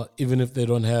 even if they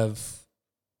don't have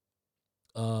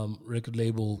record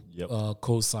label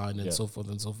co-sign and so forth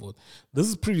and so forth. This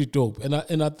is pretty dope,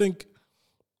 and I think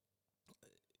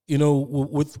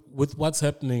with what's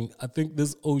happening, I think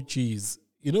this OGs,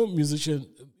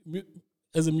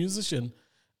 as a musician.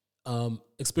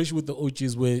 Especially with the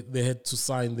OGs where they had to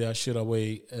sign their shit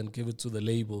away and give it to the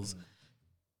labels.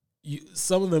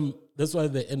 Some of them, that's why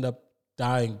they end up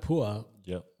dying poor,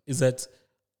 is that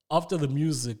after the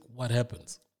music, what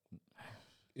happens?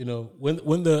 You know,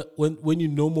 when you're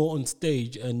no more on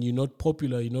stage and you're not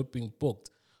popular, you're not being booked,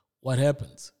 what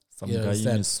happens? Some guy in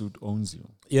a suit owns you.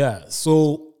 Yeah.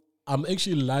 So I'm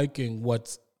actually liking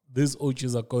what these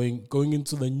OGs are going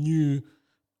into the new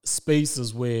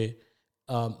spaces where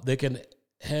they can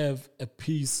have a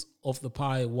piece of the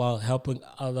pie while helping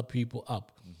other people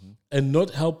up, and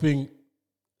not helping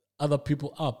other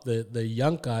people up, the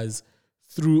young guys,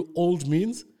 through old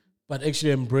means, but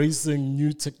actually embracing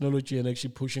new technology and actually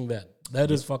pushing that. That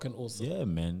is fucking awesome. Yeah,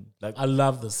 man. Like, I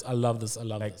love this. I love this.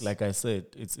 Like I said,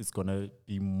 it's gonna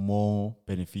be more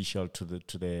beneficial to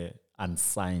the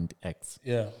unsigned acts.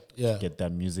 Yeah. To get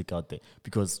that music out there.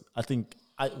 Because I think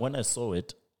when I saw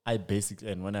it,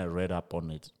 and when I read up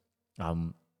on it,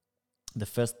 the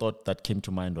first thought that came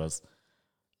to mind was,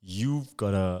 you've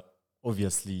gotta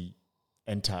obviously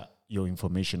enter your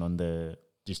information on the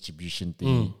distribution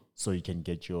thing so you can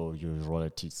get your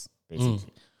royalties,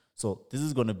 basically. So this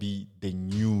is gonna be the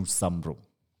new Sambro.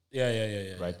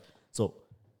 Yeah. Right? So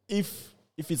if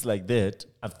it's like that,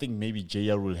 I think maybe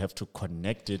JR will have to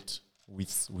connect it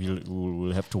with,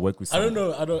 we'll have to work with I don't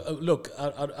know.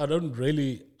 I don't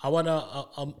really. I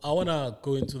wanna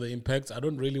go into the impacts. I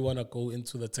don't really wanna go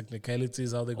into the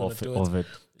technicalities, how they're gonna do it.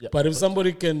 Yeah, but if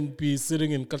somebody can be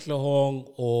sitting in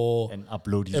Katlehong or and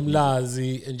upload his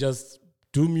Mlazi and just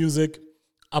do music,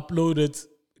 upload it,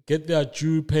 get their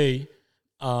due pay,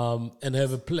 and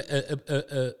have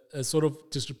a sort of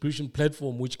distribution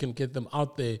platform which can get them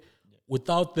out there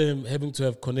without them having to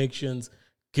have connections,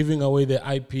 giving away their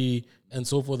IP and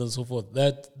so forth and so forth.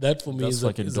 That for me is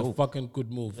a fucking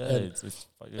good move. Yeah,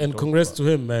 and congrats to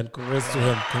him, man. Congrats to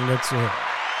him.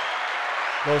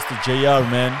 Close to JR,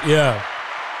 man. Yeah.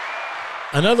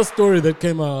 Another story that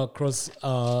came across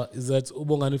is that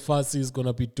uBongani Fassie is going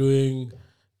to be doing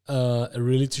a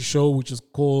reality show which is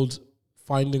called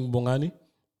Finding Bongani.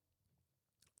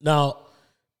 Now,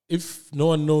 if no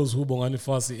one knows who Bongani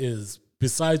Fassie is,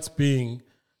 besides being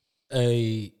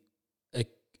a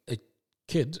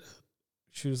kid,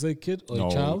 should I say kid or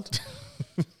a child?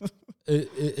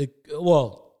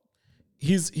 Well,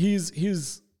 he's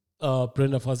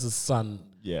Brenda Fassie's son.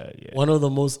 Yeah. One of the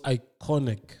most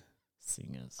iconic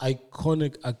singers,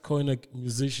 iconic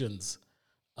musicians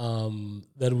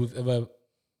that we've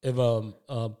ever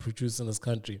produced in this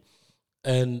country.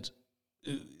 And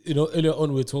you know, earlier on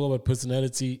we were talking about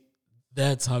personality.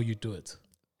 That's how you do it.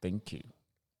 Thank you.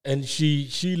 And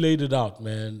she laid it out,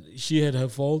 man. She had her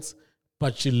faults,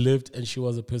 but she lived and she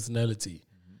was a personality.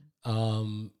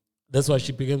 That's why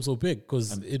she became so big,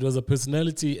 because it was a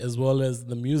personality as well as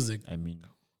the music. I mean,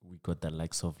 we got the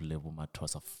likes of Lebo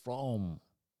Mathosa from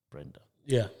Brenda.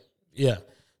 Yeah.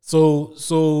 So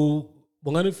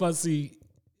Bongani Fassie,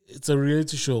 it's a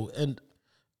reality show, and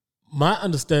my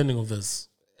understanding of this,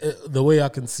 the way I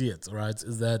can see it, right,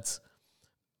 is that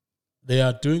they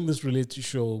are doing this reality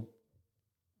show.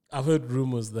 I've heard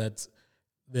rumors that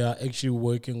they are actually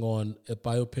working on a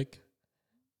biopic,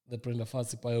 the Brenda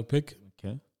Fassie biopic.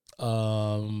 Okay.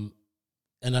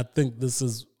 And I think this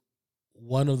is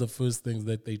one of the first things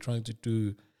that they're trying to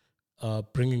do,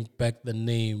 bringing back the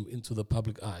name into the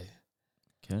public eye.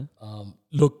 Okay.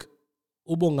 Look,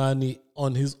 uBongani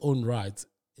on his own right,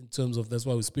 in terms of, that's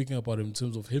why we're speaking about him in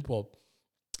terms of hip hop,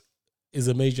 is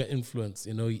a major influence.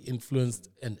 You know, he influenced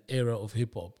an era of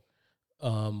hip hop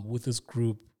with his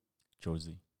group,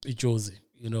 Josie.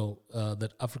 You know,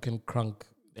 that African crunk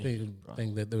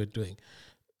thing that they were doing.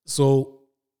 So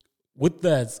with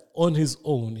that, on his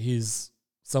own, he's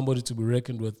somebody to be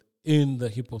reckoned with in the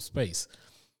hip hop space.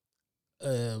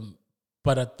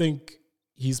 But I think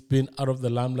he's been out of the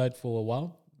limelight for a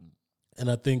while. And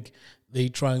I think they're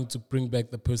trying to bring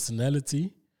back the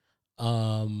personality,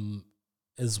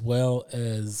 as well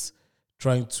as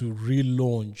trying to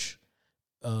relaunch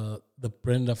the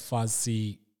Brenda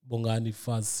Fassie, Bongani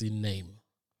Fassie name.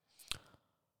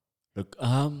 Look,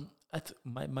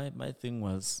 my thing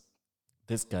was,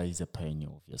 this guy is a pioneer,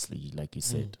 obviously, like you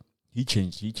said. He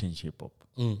changed hip hop.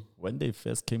 When they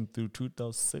first came through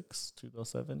 2006,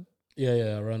 2007.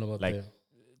 Yeah, around about there.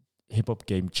 Hip hop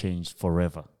game changed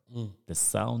forever. The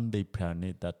sound they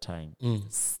pioneered that time,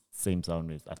 same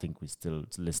sound as I think we're still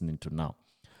listening to now.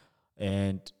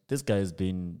 And this guy has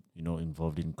been, you know,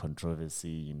 involved in controversy,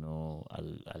 you know,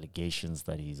 allegations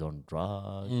that he's on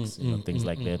drugs, things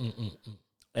like that.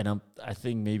 And I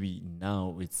think maybe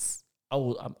now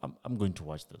I'm going to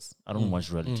watch this. I don't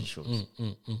watch reality shows,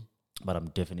 but I'm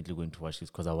definitely going to watch this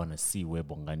because I want to see where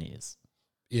Bongani is.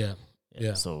 Yeah.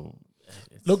 So,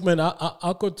 look, man,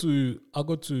 I got to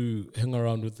hang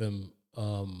around with him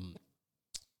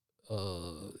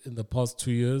in the past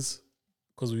 2 years,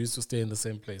 because we used to stay in the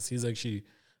same place. He's actually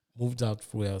moved out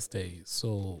for where I stay.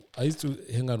 So I used to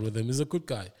hang out with him. He's a good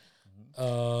guy.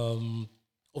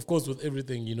 Of course, with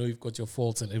everything, you've got your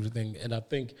faults and everything. And I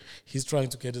think he's trying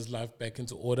to get his life back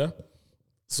into order.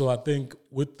 So I think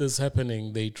with this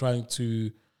happening, they're trying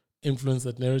to influence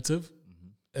that narrative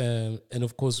and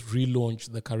of course,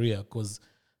 relaunch the career, because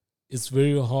it's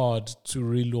very hard to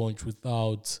relaunch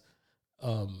without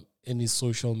any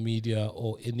social media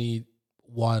or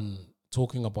anyone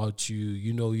talking about you.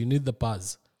 You need the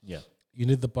buzz. Yeah. You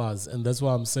need the buzz. And that's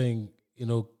why I'm saying,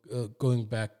 going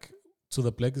back to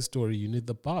the Blackie story, you need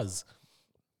the buzz.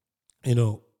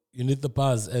 You need the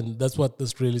buzz. And that's what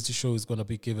this reality show is going to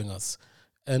be giving us.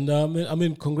 And I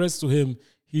mean, congrats to him.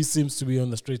 He seems to be on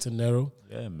the straight and narrow.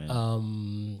 Yeah,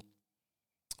 man.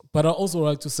 But I also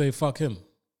like to say, fuck him.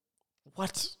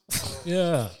 What?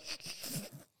 Yeah.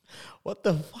 What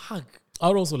the fuck? I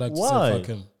would also like to say, fuck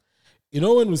him.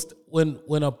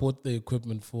 When I bought the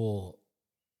equipment for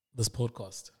this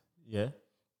podcast, yeah,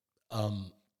 I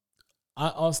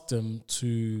asked him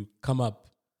to come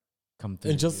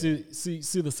through, and just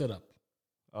see the setup.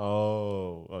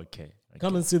 Oh, okay.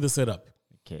 Come and see the setup.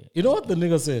 Okay. You know what the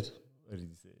nigga said? What did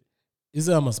he say? He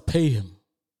said I must pay him.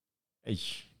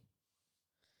 Eish.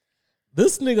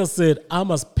 This nigga said I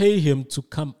must pay him to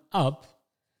come up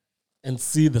and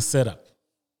see the setup.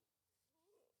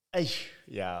 Eish.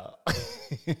 Yeah.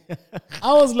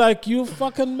 I was like, you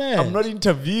fucking mad. I'm not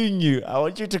interviewing you. I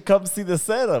want you to come see the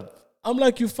setup. I'm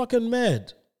like, you fucking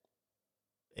mad.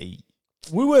 Hey.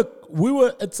 We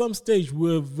were at some stage,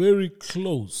 we were very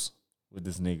close. With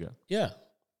this nigga. Yeah.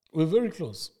 We were very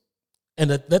close.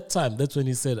 And at that time, that's when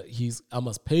he said I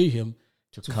must pay him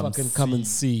to fucking come and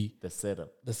see the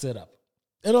setup.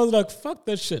 And I was like, fuck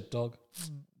that shit, dog.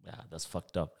 Yeah, that's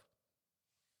fucked up.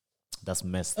 That's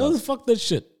messed up. Fuck that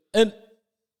shit. And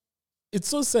it's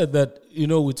so sad that,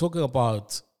 we're talking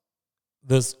about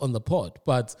this on the pod,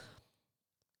 but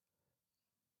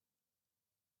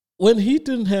when he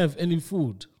didn't have any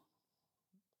food,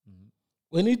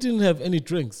 when he didn't have any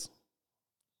drinks,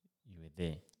 you were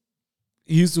there.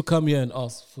 He used to come here and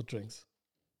ask for drinks.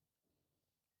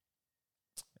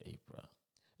 Hey, bro.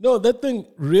 No, that thing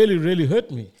really, really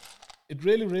hurt me. It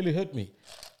really, really hurt me.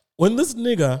 When this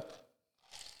nigga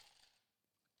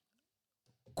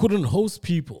couldn't host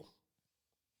people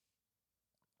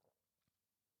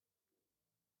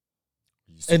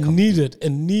and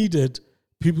needed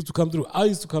people to come through, I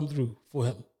used to come through for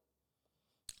him.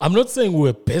 I'm not saying we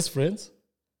were best friends,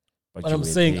 but I'm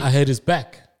saying I had his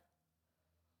back.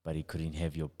 But he couldn't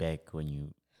have your back when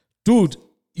you... Dude,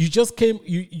 you just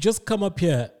come up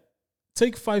here,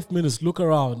 take 5 minutes, look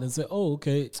around and say, oh,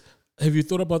 okay, have you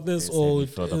thought about this? Or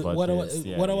what?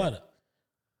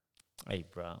 Hey,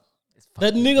 bro.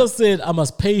 That nigga said I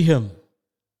must pay him.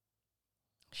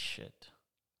 Shit.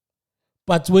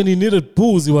 But when he needed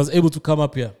booze, he was able to come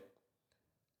up here.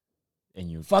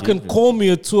 And you fucking call me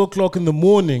at 2:00 in the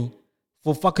morning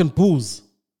for fucking booze.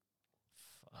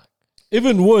 Fuck.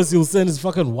 Even worse, he'll send his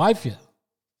fucking wife here.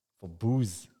 For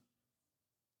booze.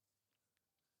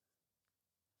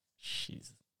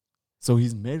 Jeez. So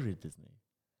he's married, isn't he?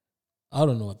 I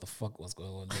don't know what the fuck was going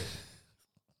on there.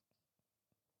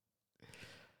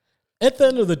 At the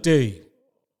end of the day,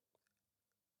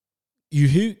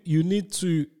 you need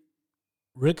to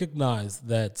recognize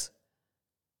that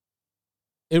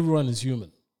everyone is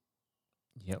human.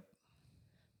 Yep.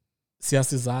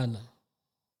 Siyasizana.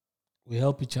 We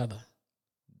help each other.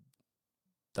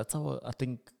 That's our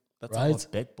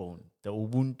backbone, the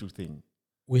Ubuntu thing.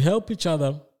 We help each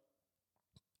other.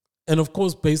 And of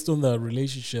course, based on the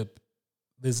relationship,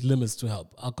 there's limits to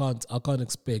help. I can't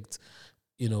expect,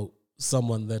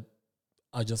 someone that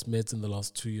I just met in the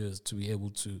last 2 years to be able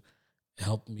to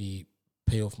help me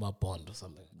pay off my bond or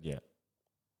something. Yeah.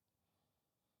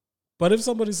 But if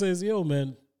somebody says, "Yo,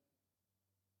 man,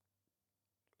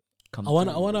 I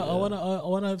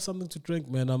wanna have something to drink,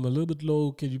 man. I'm a little bit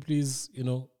low. Can you please, have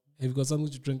you got something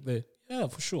to drink there?" Yeah,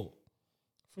 for sure.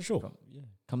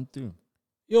 Come through.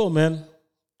 Yo, man,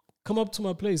 come up to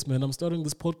my place, man. I'm starting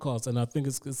this podcast, and I think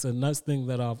it's a nice thing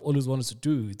that I've always wanted to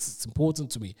do. It's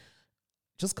important to me.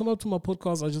 Just come up to my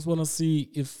podcast. I just want to see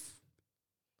if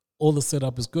all the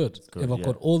setup is good. If I've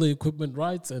got all the equipment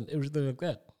right and everything like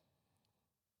that.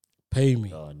 Pay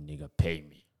me. Oh, nigga, pay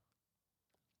me.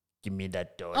 Give me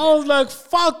that dollar. I was like,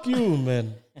 fuck you,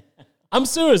 man. I'm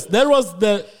serious. That was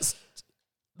the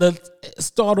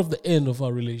start of the end of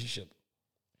our relationship.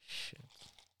 Shit.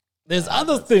 There's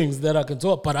other things that I can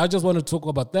talk, but I just want to talk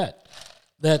about that.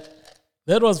 That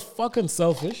was fucking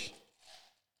selfish.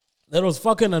 That was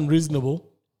fucking unreasonable.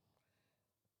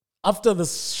 After the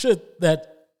shit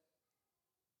that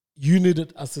you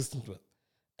needed assistance with.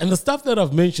 And the stuff that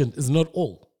I've mentioned is not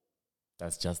all.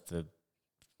 That's just the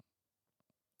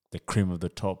cream of the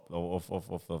top of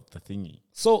the thingy.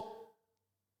 So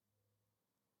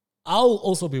I'll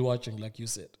also be watching, like you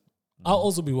said. I'll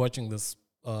also be watching this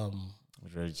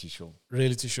reality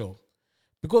show.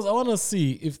 Because I want to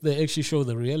see if they actually show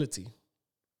the reality.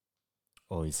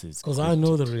 Oh, it's because I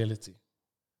know the reality.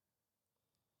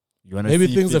 You Maybe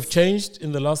things have changed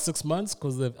in the last 6 months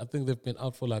because I think they've been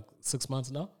out for like 6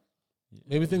 months now. Yeah.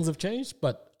 Maybe things have changed,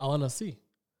 but I want to see.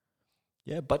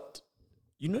 Yeah, but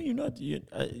you're not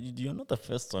the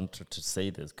first one to say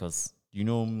this because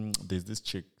there's this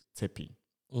chick Tepi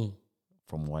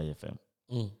from YFM.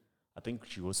 I think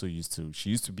she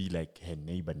used to be like her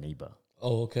neighbor.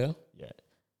 Oh, okay. Yeah,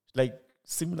 like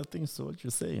similar things to what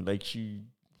you're saying. Like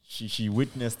she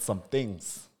witnessed some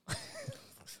things.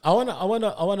 I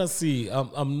wanna see.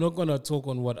 I'm not gonna talk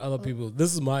on what other people.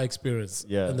 This is my experience.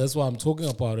 Yeah, and that's why I'm talking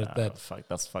about it.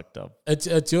 That's fucked up.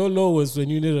 At your lowest, when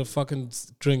you need a fucking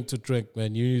drink to drink,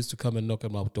 man, you used to come and knock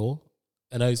at my door,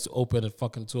 and I used to open at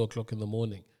fucking 2:00 in the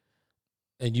morning,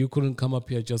 and you couldn't come up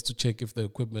here just to check if the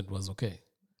equipment was okay.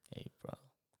 Hey, bro,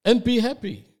 and be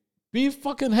happy, be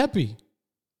fucking happy.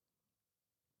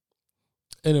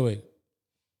 Anyway,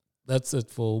 that's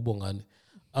it for Ubongani.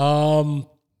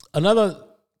 Another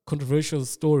controversial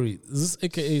story. This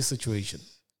AKA situation,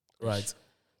 right?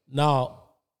 Now,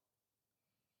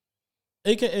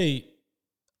 AKA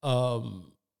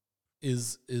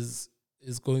is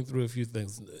going through a few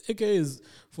things. AKA is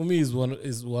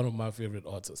one of my favorite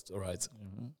artists, all right?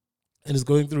 Mm-hmm. And is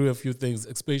going through a few things,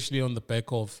 especially on the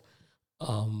back of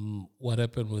what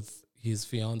happened with his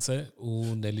fiance,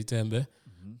 Nelly Tembe,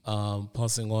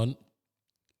 passing on.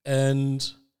 And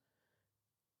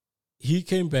he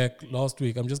came back last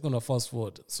week. I'm just going to fast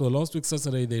forward. So last week,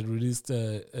 Saturday, they released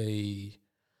a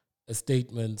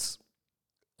statement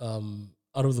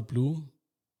out of the blue,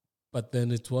 but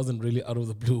then it wasn't really out of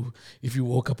the blue if you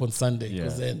woke up on Sunday.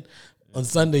 Because then on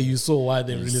Sunday, you saw why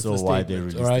they released the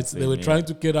statement. All right, so they were trying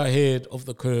to get ahead of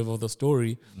the curve of the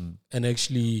story and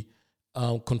actually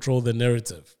control the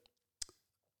narrative.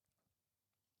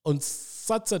 On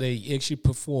Saturday, he actually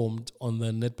performed on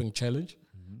the Nedbank Challenge.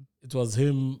 Mm-hmm. It was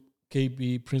him,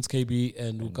 KB, Prince KB,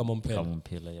 and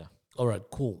Ukamompela. Yeah. All right,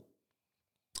 cool.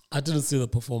 I didn't see the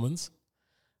performance,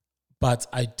 but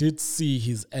I did see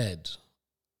his ad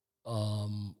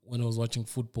when I was watching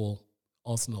football,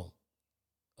 Arsenal,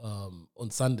 on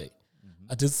Sunday.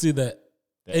 Mm-hmm. I did see the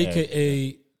AKA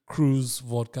ad, Cruise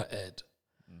Vodka ad.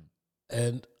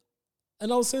 And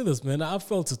I'll say this, man, I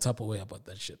felt a type of way about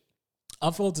that shit. I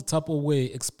felt a type of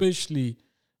way, especially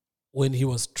when he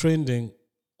was trending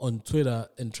on Twitter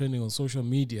and trending on social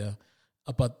media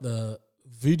about the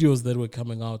videos that were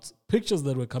coming out, pictures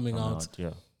that were coming out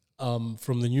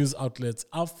from the news outlets.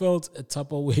 I felt a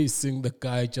type of way seeing the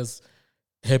guy just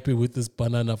happy with this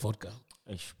banana vodka.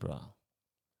 It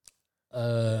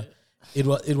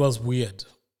was weird.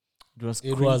 It was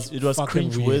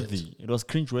cringe-worthy. It was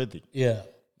cringe-worthy. Yeah.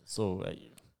 So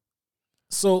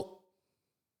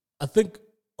I think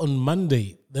on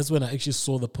Monday, that's when I actually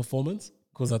saw the performance,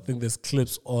 because I think there's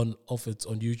clips of it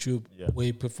on YouTube where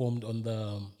he performed on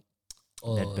the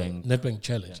Nedbank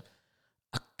Challenge.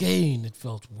 Yeah. Again, it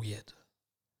felt weird.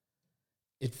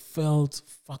 It felt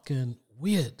fucking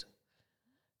weird.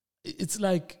 It's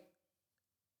like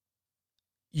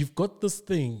you've got this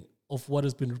thing of what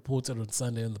has been reported on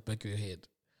Sunday in the back of your head,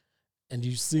 and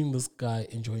you're seeing this guy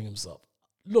enjoying himself.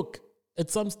 Look, at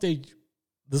some stage,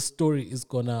 the story is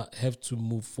gonna have to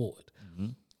move forward. Mm-hmm.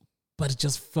 But it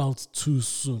just felt too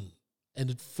soon. And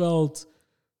it felt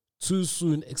too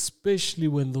soon, especially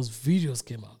when those videos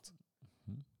came out.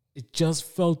 Mm-hmm. It just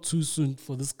felt too soon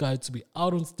for this guy to be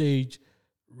out on stage,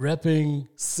 rapping,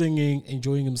 singing,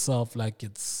 enjoying himself like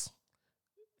it's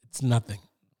nothing.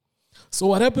 So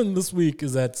what happened this week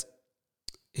is that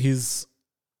his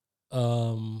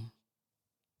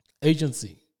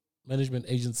management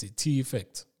agency,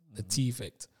 T-Effect, the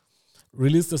T-Effect,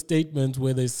 released a statement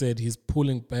where they said he's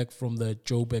pulling back from the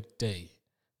Joburg Day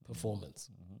performance.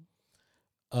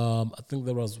 Mm-hmm. I think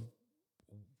that was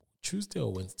Tuesday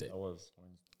or Wednesday. That was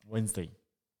Wednesday.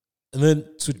 And then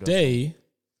today,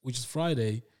 which is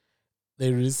Friday,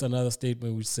 they released another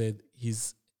statement which said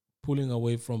he's pulling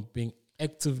away from being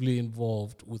actively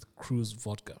involved with Cruise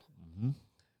Vodka. Mm-hmm.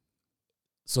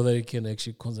 So that he can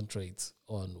actually concentrate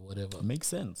on whatever. Makes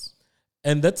sense.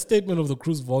 And that statement of the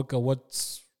Cruise Vodka,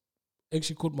 what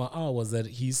actually caught my eye was that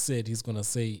he said he's going to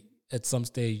say at some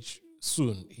stage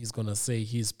soon, he's going to say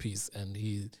his piece and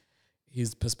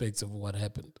his perspective of what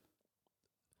happened.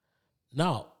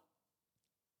 Now,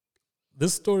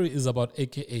 this story is about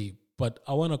AKA, but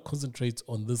I want to concentrate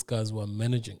on these guys who are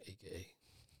managing AKA.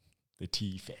 The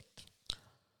T effect.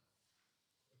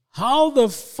 How the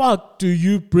fuck do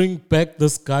you bring back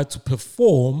this guy to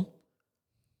perform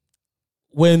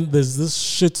when there's this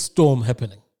shitstorm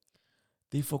happening?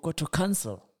 They forgot to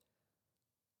cancel.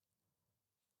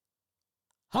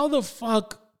 How the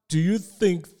fuck do you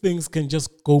think things can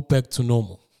just go back to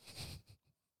normal?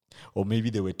 Or maybe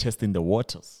they were testing the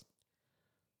waters.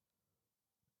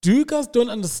 Do you guys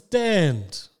don't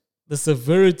understand the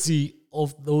severity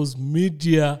of those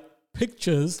media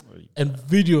pictures and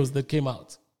videos that came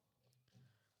out?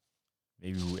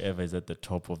 Maybe whoever is at the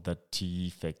top of that T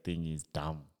effect thing is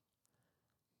dumb.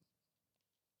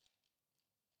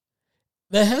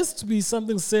 There has to be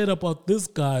something said about these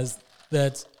guys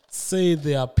that say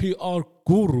they are PR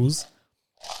gurus,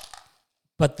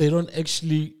 but they don't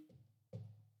actually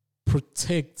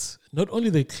protect not only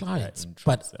their clients,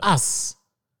 but us.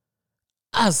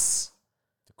 Us.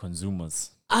 The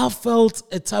consumers. I felt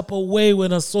a type of way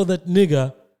when I saw that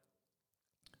nigga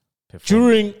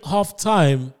during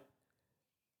halftime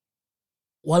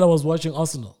while I was watching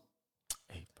Arsenal.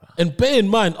 Hey, and bear in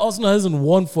mind, Arsenal hasn't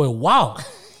won for a while.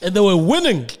 And they were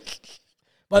winning.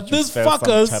 But these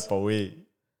fuckers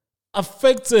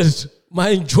affected my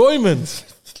enjoyment.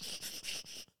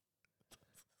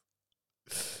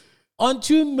 Aren't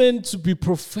you meant to be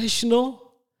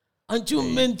professional? Aren't you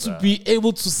meant to be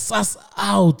able to suss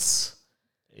out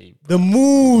the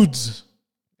mood?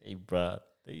 Hey, bruh.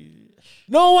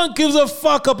 No one gives a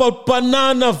fuck about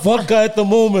banana vodka at the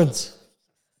moment.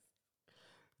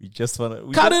 We just want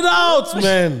to... Cut it out,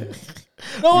 man.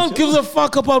 No one gives a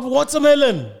fuck about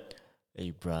watermelon.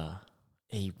 Hey, bruh.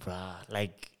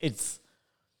 Like, it's...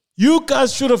 You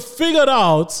guys should have figured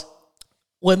out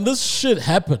when this shit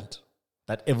happened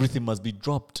that everything must be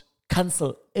dropped.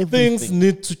 Cancel everything. Things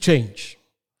need to change.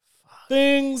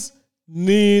 Things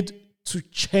need to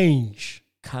change.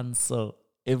 Cancel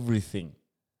everything.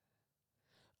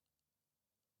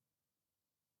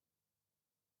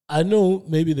 I know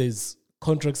maybe there's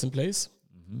contracts in place.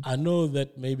 I know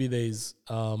that maybe there's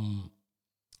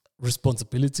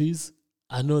responsibilities.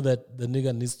 I know that the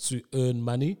nigga needs to earn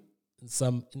money in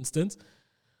some instance.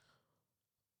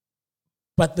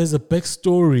 But there's a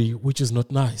backstory which is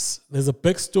not nice. There's a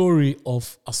backstory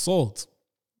of assault,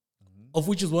 of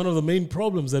which is one of the main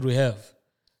problems that we have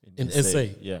in SA.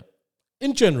 Yeah.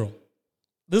 In general.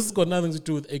 This has got nothing to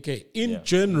do with AK. In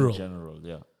general. In general,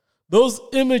 yeah. Those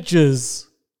images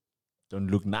don't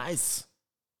look nice.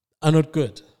 Are not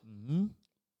good.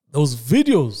 Those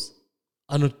videos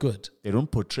are not good. They don't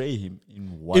portray him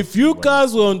in what. If you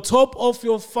guys were on top of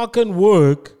your fucking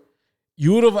work,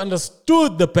 you would have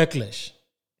understood the backlash.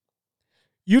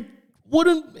 You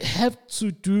wouldn't have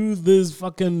to do this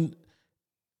fucking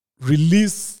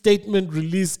statement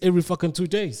release every fucking 2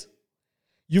 days.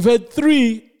 You've had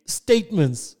 3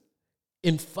 statements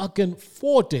in fucking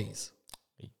 4 days.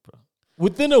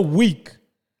 Within a week.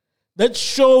 That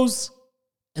shows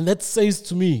and that says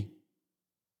to me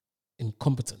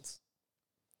incompetence.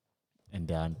 And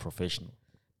they're unprofessional.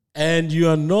 And you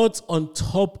are not on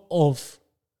top of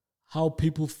how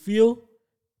people feel.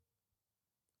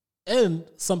 And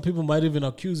some people might even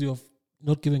accuse you of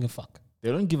not giving a fuck.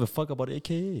 They don't give a fuck about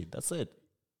AKA. That's it.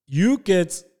 You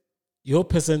get your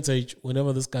percentage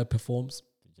whenever this guy performs.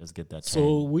 You just get that.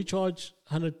 So we charge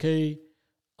 100K.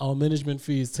 Our management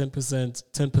fee is 10%.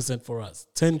 10% for us.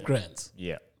 10 grand.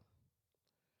 Yeah.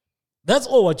 That's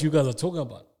all what you guys are talking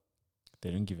about.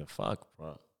 They don't give a fuck,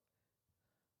 bro.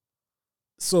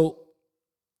 So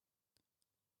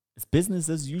it's business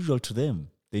as usual to them.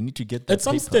 They need to get that At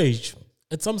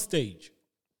some stage,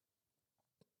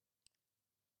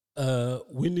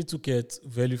 we need to get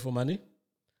value for money.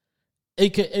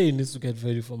 AKA needs to get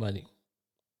value for money.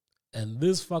 And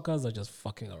these fuckers are just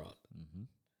fucking around.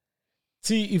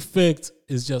 T effect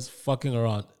is just fucking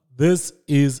around. This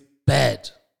is bad.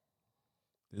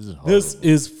 This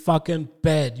is fucking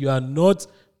bad. You are not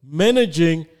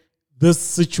managing this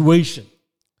situation.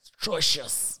 It's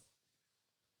atrocious.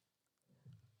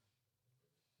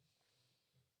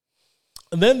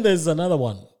 And then there's another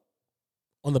one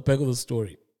on the back of the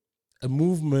story. A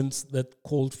movement that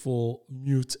called for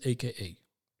mute AKA.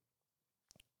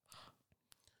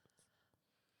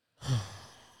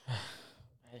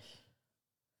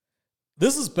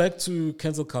 This is back to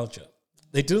cancel culture.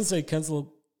 They didn't say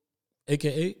cancel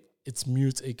AKA, it's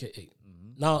mute AKA.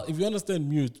 Now, if you understand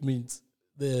mute means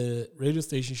the radio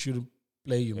station shouldn't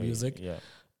play your music. Yeah.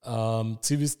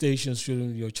 TV stations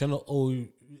shouldn't, your channel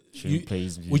shouldn't play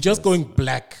his we're just going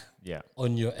black Yeah.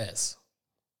 on your ass.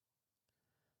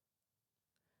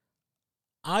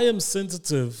 I am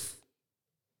sensitive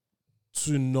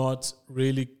to not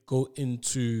really go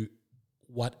into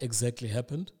what exactly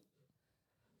happened,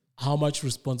 how much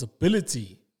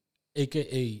responsibility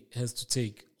AKA has to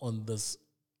take on this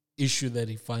issue that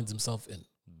he finds himself in.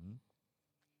 Mm-hmm.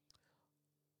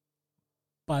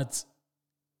 But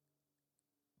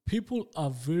people are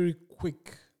very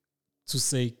quick to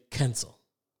say cancel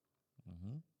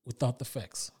without the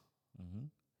facts. Mm-hmm.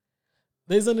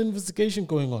 There's an investigation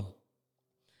going on.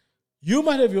 You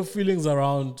might have your feelings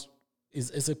around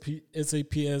is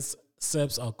SAPS,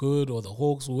 SAPS are good, or the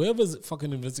Hawks, whoever's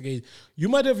fucking investigating. You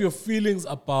might have your feelings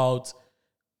about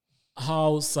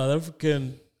how South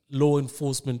African law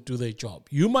enforcement do their job.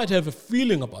 You might have a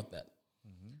feeling about that.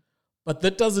 Mm-hmm. But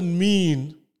that doesn't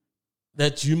mean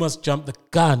that you must jump the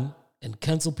gun and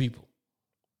cancel people.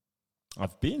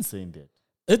 I've been saying that.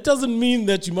 It doesn't mean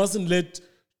that you mustn't let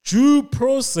due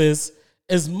process,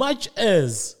 as much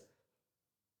as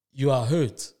you are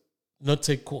hurt, not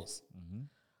take course. Mm-hmm.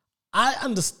 I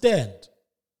understand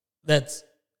that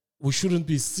we shouldn't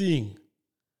be seeing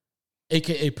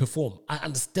AKA perform. I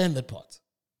understand that part.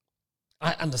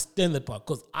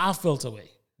 Because I felt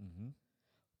away. Mm-hmm.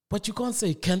 But you can't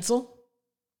say cancel.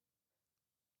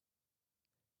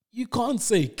 You can't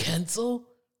say cancel.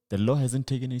 The law hasn't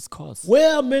taken its course.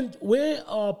 Where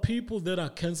are people that are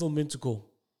cancelled meant to go?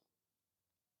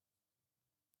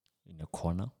 In a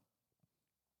corner.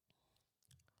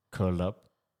 Curled up.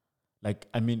 Like,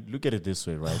 I mean, look at it this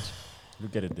way, right?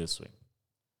 Look at it this way.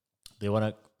 They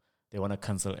wanna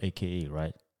cancel AKA,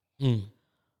 right? Mm.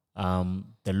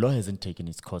 The law hasn't taken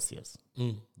its course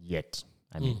yet.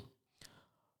 I mean,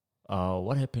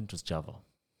 what happened to Java?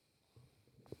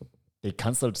 They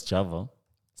cancelled Java.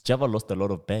 Java lost a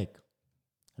lot of bag,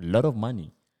 a lot of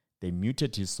money. They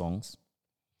muted his songs.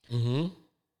 Mm-hmm.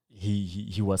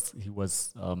 He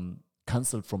was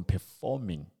cancelled from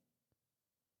performing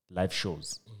live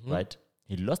shows, right?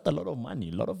 He lost a lot of money,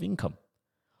 a lot of income,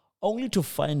 only to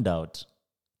find out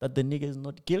that the nigga is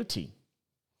not guilty.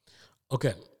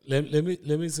 Okay, let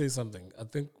me say something. I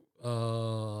think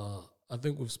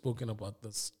we've spoken about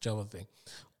this Java thing.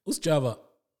 Who's Java?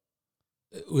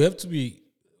 We have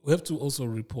to also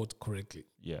report correctly.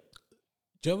 Yeah.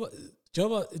 Java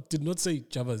it did not say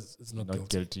Java is not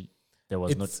guilty. There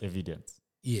was not evidence.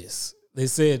 Yes. They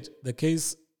said the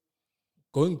case,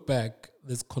 going back,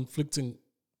 there's conflicting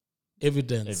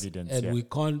evidence and we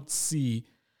can't see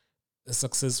a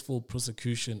successful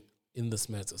prosecution in this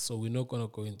matter. So we're not going to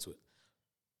go into it.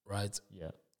 Right?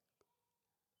 Yeah.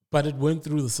 But it went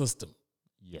through the system.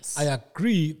 Yes. I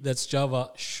agree that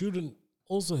Java shouldn't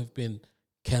also have been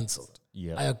cancelled.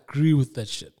 Yeah. I agree with that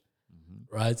shit.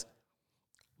 Mm-hmm. Right?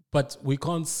 But we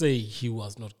can't say he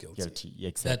was not guilty.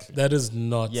 Exactly. That is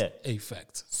not a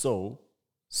fact. So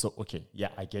okay, yeah,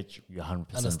 I get you. You're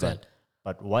 100% Understand. right.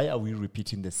 But why are we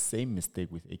repeating the same mistake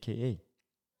with AKA?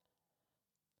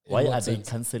 Why are they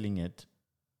cancelling it?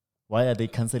 Why are they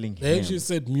cancelling him? They actually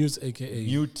said mute AKA.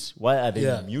 Mute. Why are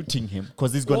they muting him?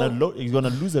 Because he's gonna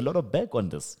lose a lot of back on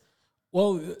this.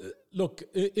 Well, look,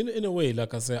 in a way,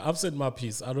 like I said, I've said my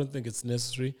piece. I don't think it's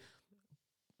necessary.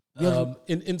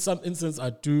 In some instance, I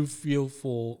do feel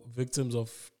for victims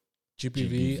of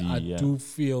GBV. I do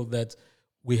feel that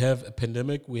we have a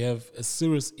pandemic. We have a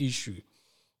serious issue.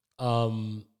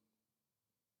 But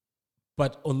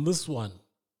on this one,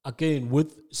 again,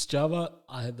 with Sjava,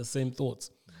 I had the same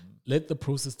thoughts. Let the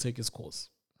process take its course.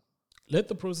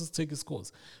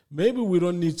 Maybe we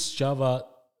don't need Sjava.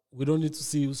 We don't need to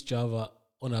see Sjava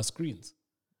on our screens.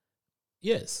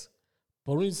 Yes.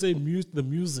 But when you say mute the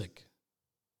music,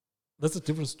 that's a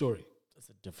different story. That's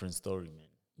a different story, man.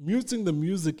 Muting the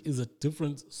music is a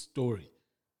different story.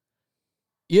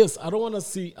 Yes, I don't want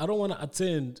to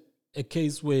attend a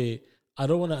case where, I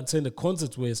don't want to attend a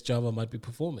concert where Sjava might be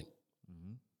performing.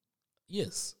 Mm-hmm.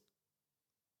 Yes.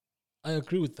 I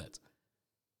agree with that.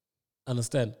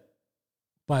 Understand?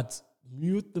 But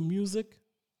mute the music.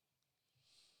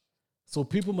 So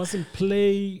people mustn't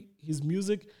play his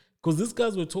music. Because these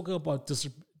guys were talking about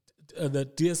the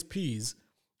DSPs,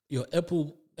 your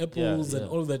Apples and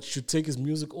all of that should take his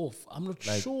music off. I'm not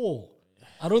sure.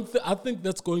 I think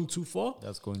that's going too far.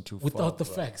 That's going too far. Without the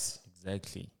facts.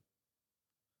 Exactly.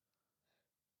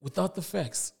 Without the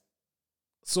facts.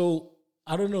 So,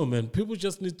 I don't know, man. People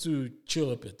just need to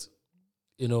chill a bit.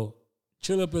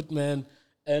 Chill a bit, man.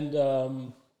 And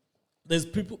there's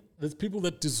people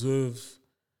that deserve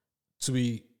to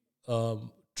be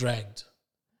dragged,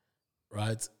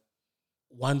 right?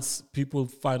 Once people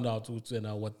find out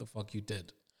what the fuck you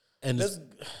did. And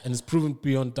it's proven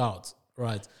beyond doubt,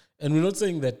 right? And we're not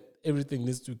saying that everything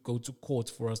needs to go to court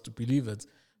for us to believe it.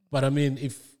 But I mean,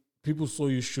 if people saw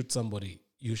you shoot somebody,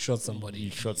 you shot somebody.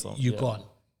 You shot someone. You're gone.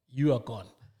 You are gone.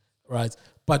 Right?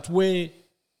 But where,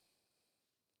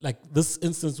 like this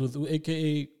instance with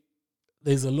AKA,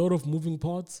 there's a lot of moving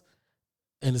parts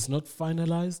and it's not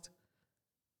finalized.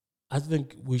 I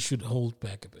think we should hold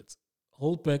back a bit.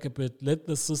 Hold back a bit. Let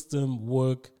the system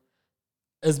work.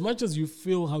 As much as you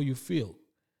feel how you feel,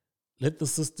 let the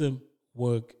system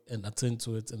work and attend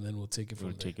to it, and then we'll take it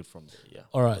from there. Take it from there, yeah.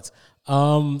 All right.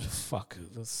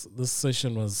 This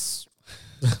session was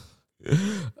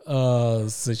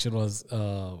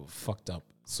fucked up.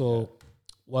 So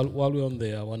while we're on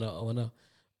there, I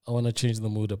wanna change the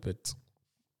mood a bit.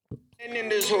 In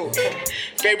this hole,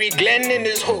 Barry Glenn in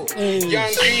this hole,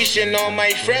 Young Christian, all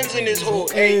my friends in this hole,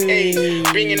 hey,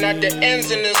 bringing out the ends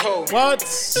in this hole. What?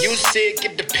 You sick?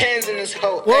 It depends in this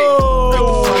hole.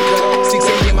 Whoa. 6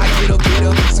 a.m. I get up,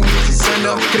 soon as the sun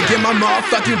up, gonna get my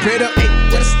motherfucking bread up. Hey,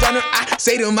 what a stunner! I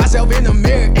say to myself in the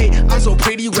mirror, hey, I'm so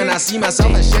pretty when I see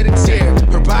myself, I shed a tear.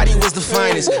 Her body was the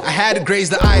finest, I had to graze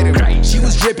the item. She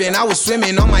was dripping, I was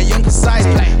swimming on my young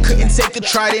Poseidon. Couldn't take the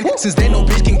trident, since then no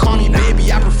bitch can call me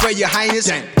baby. I prefer your highness.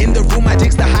 In the room, I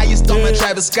takes the highest on my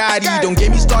Travis Scotty. Don't get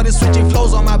me started switching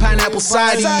flows on my pineapple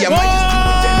sidey. I might just do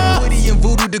it then Woody and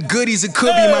voodoo the goodies. It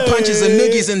could be my punches and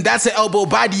noogies, and that's an elbow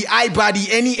body, eye body,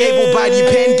 any able body.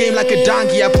 Pen game like a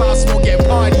donkey, I pop smoke at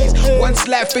parties. One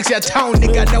slap fix your town,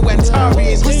 nigga, no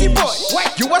Antares. Pussy boy,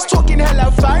 you was talking hella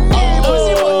funny.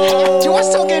 Pussy boy, you was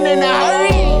talking in a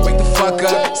hurry. Wake the fuck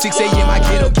up, 6 a.m. I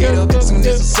get up, soon as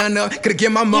the sun up, gotta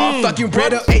get my motherfucking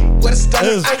bread up. Hey, what a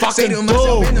stunner! I say to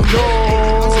myself in the mirror,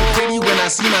 hey, I'm so pretty when I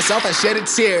see myself, I shed a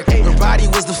tear. Her body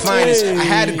was the finest, I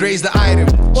had to graze the item.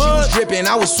 She was dripping,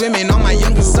 I was swimming on my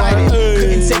young Poseidon.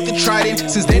 Couldn't take the trident,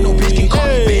 since then no bitch can call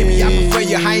me baby. I prefer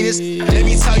your highness. Let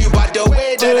me tell you about the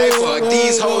way that I fuck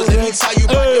these hoes. Let me tell you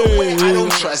about the way I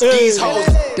don't trust these hoes.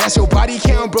 That's your body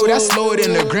count, bro, that's lower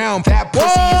than the ground. That pussy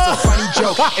is a funny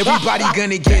joke, everybody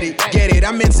gonna get it.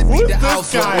 I'm meant to be the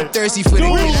alpha, I'm thirsty for the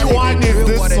Which one is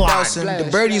this one? The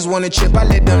birdies wanna chip, I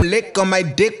let them lick on my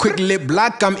dick. Quick lip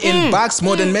block, I'm inbox.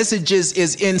 More than messages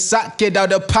is in socket, out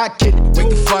the pocket. Wake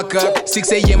the fuck up,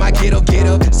 6 a.m. I get up.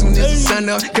 Soon as the sun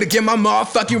up, gotta get my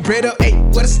motherfucking bread up. Hey,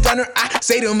 what a stunner! I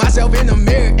say to myself in the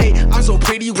mirror, hey, I'm so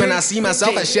pretty when I see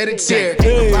myself, I shed a tear.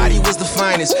 Her body was the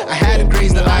finest, I had to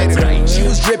graze the item. She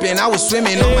was dripping, I was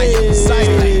swimming on my young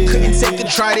Poseidon. Couldn't take the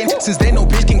trident, since then no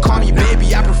bitch can call me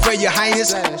baby. I prefer your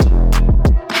highness.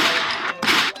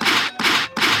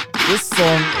 This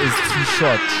song is too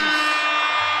short.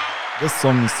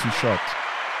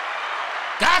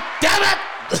 God damn it!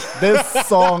 This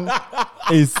song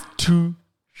is too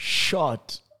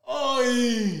short.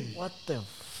 Oi. What the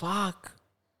fuck?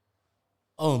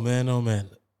 Oh man.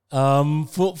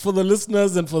 For the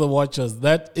listeners and for the watchers,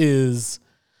 that is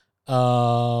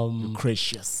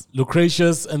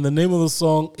Lucretius, and the name of the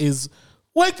song is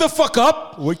 "Wake the Fuck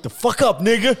Up." Wake the fuck up,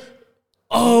 nigga.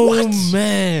 Oh What?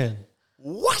 man,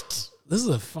 What? this is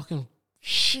a fucking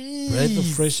Jeez. breath of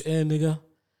fresh air, nigga.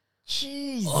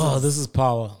 Jesus. Oh, this is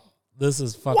power. This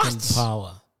is fucking What?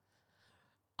 power.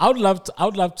 I would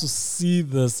love to see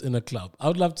this in a club. I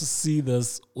would love to see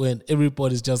this when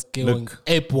everybody's just going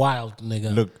ape wild,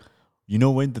 nigga. Look, you know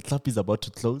when the club is about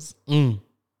to close and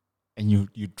you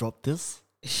drop this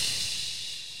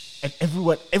and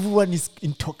everyone is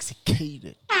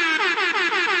intoxicated.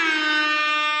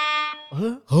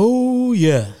 Huh? Oh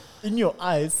yeah, In your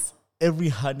eyes, every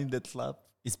hand in the club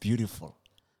is beautiful.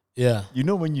 yeah. You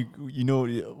know when you know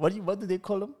what do they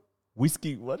call them?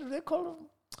 Whiskey. What do they call them?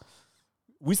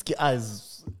 Whiskey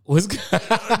eyes.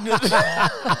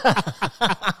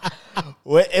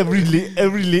 Where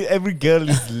every girl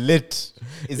is lit,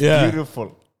 is Yeah.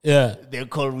 beautiful. Yeah. They're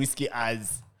called whiskey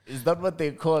eyes. Is that what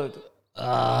they're called?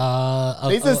 Uh,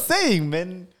 There's a saying,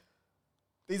 man.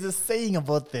 There's a saying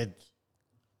about that.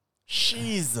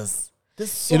 Jesus.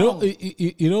 This song.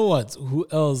 you know what? Who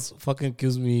else fucking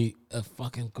gives me a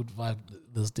fucking good vibe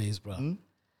these days, bro?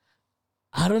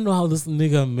 I don't know how this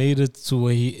nigga made it to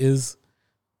where he is,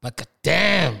 but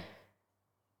goddamn,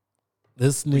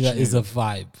 this nigga is a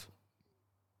vibe.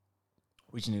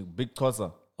 Which nigga? Big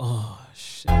Cosa. Oh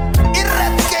shit.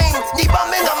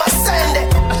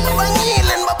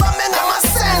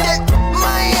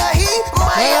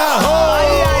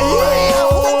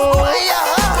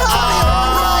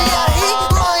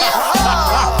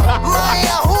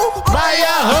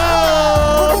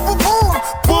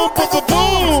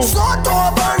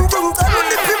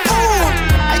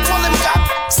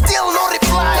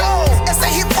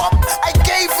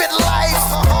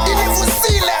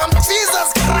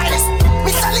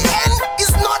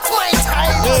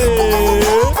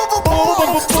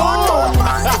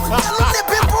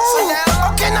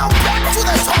 Okay, now back to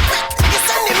the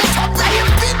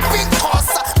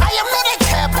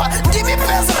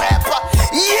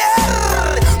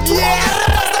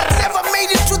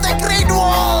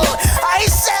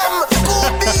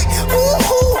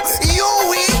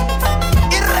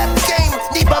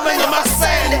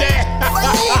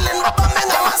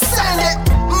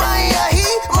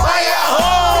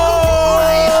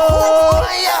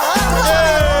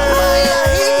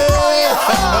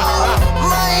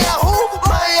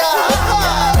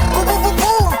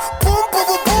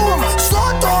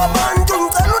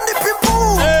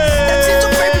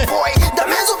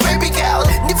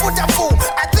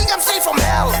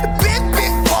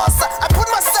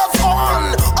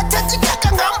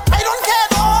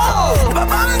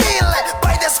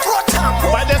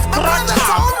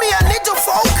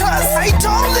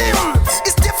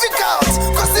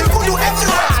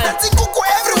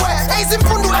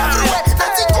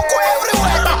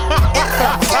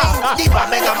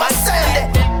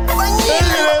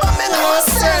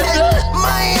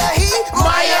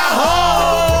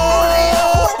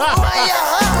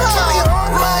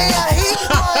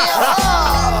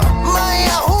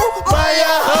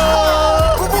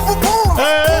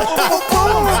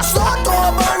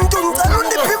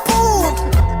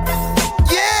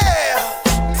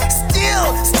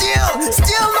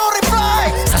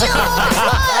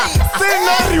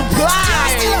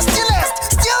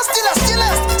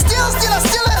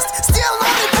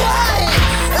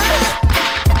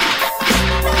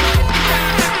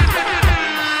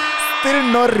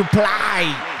no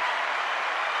reply.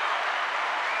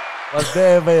 Was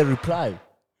there ever a reply?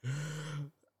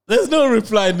 There's no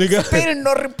reply, nigga. Still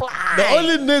no reply. The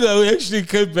only nigga who actually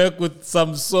came back with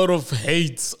some sort of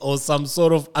hate or some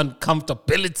sort of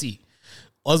uncomfortability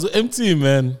was MT,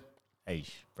 man. Hey,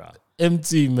 bro.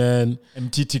 MT, man.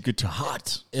 MT ticket to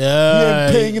heart. Yeah. He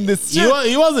ain't paying in this shit.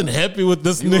 He wasn't happy with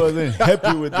this nigga. He wasn't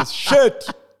happy with this shit.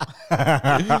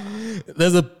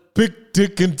 There's a big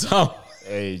dick in town.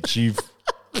 Hey, chief.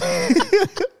 You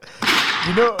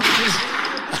know,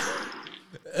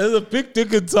 there's a big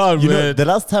dick in town, man. Know, the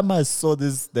last time I saw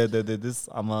this,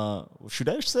 should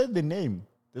I say the name?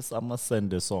 This I'ma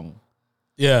send a song.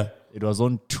 Yeah. It was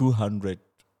on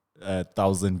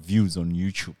 200,000 views on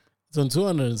YouTube. It's on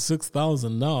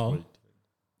 206,000 now.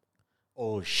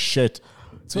 Oh, shit.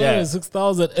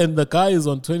 206,000, and the guy is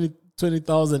on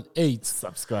 20,008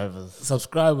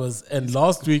 subscribers. And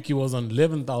last week he was on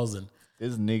 11,000.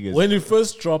 This niggas. When he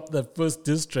first dropped the first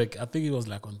diss track, I think he was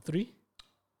like on 3.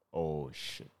 Oh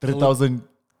shit.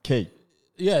 3,000K.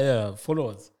 Yeah,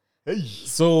 followers. Hey.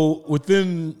 So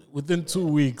within 2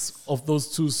 weeks of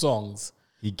those two songs,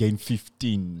 he gained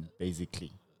 15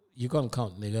 basically. You can't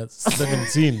count, nigga.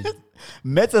 17.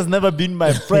 Mets has never been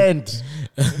my friend.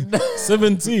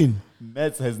 17.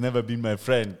 Mets has never been my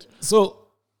friend. So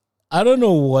I don't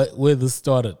know where this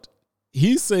started.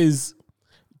 He says,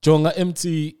 Jonga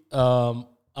MT,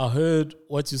 I heard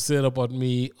what you said about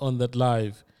me on that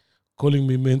live, calling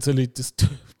me mentally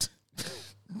disturbed.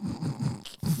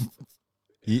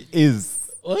 He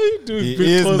is. What are you doing?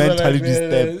 He is mentally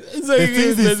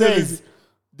disturbed.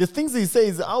 The things he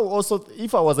says, I also,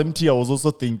 if I was MT, I would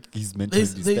also think he's mentally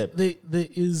disturbed. There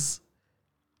is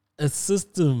a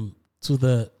system to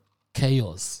the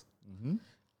chaos. Mm-hmm.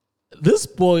 This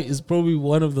boy is probably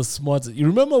one of the smartest. You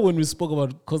remember when we spoke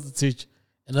about Kozatic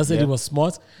and I said he was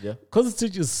smart? Yeah.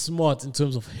 Kozatic is smart in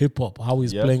terms of hip hop, how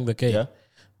he's playing the game. Yeah.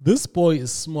 This boy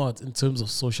is smart in terms of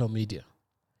social media.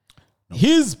 No.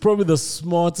 He's probably the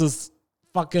smartest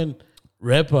fucking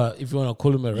rapper, if you want to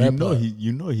call him a rapper.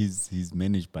 You know he's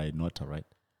managed by Nota, right?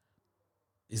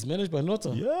 He's managed by Nota?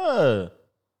 Yeah.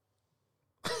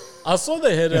 I saw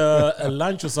they had a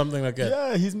lunch or something like that.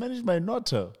 Yeah, he's managed by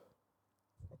Nota.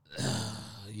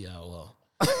 Yeah, well.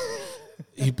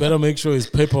 He better make sure his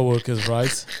paperwork is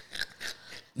right.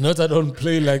 Nota don't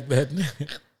play like that.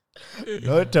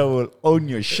 Nota will own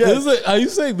your shit. Are you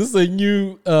saying this is a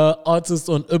new artist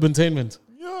on Urbantainment?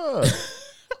 Yeah.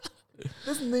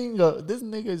 This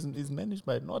nigga is managed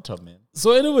by Nota, man.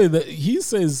 So anyway, he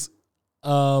says,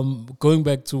 going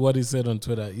back to what he said on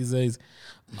Twitter, he says,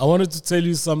 I wanted to tell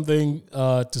you something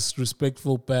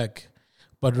disrespectful back,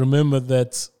 but remember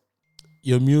that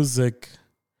your music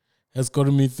has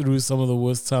gotten me through some of the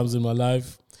worst times in my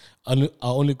life. I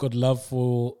only got love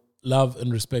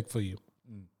and respect for you.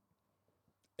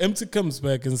 MT comes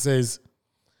back and says,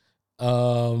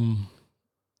 we're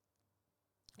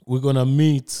gonna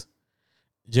meet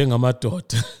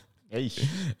Jengamatot. Hey.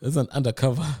 That's an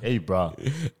undercover. Hey, bro.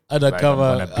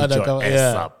 Undercover.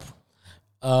 Yeah. Up.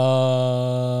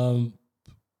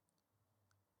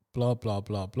 Blah blah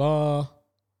blah blah.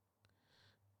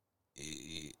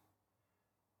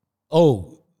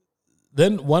 Oh,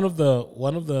 then one of the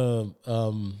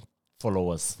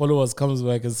followers comes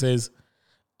back and says,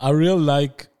 I really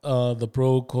like the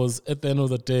bro because at the end of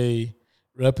the day,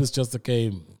 rap is just a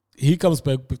game. He comes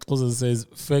back because and says,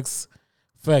 facts,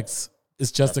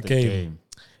 it's just a game.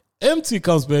 MT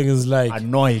comes back and is like,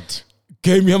 annoyed.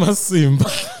 Game Yamasimba.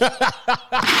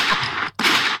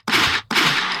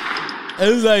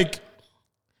 And it's like,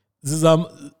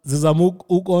 zizamuk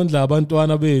ukondla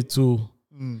abantwana bethu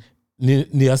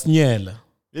niyasinyela.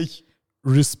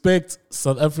 Respect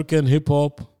South African hip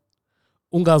hop.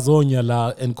 Ungazonya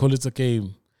la and call it a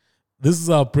game. This is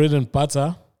our bread and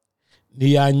butter.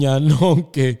 Niyanya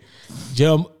nonke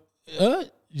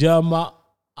jama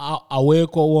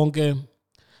aweko wonke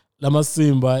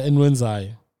lamasimba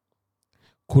enwenzayo.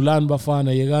 Khulani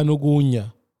bafana yekani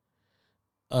ukunya.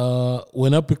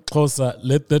 When I pick closer,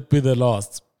 let that be the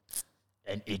last.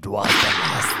 And it was the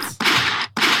last.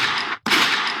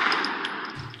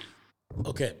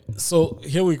 Okay, so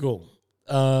here we go.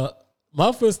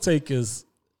 My first take is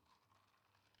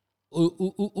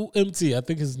MT. I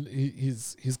think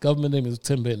his government name is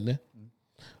Uthembeni.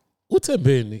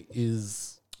 Uthembeni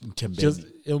is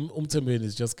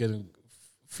just getting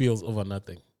feels over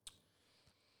nothing.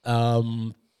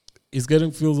 He's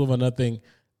getting feels over nothing.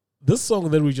 This song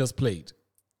that we just played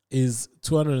is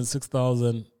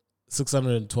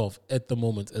 206,612 at the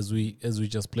moment as we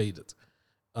just played it.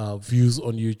 Views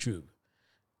on YouTube.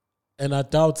 And I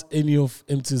doubt any of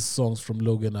MT's songs from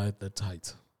Logan are at that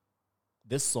height.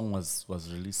 This song was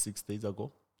released 6 days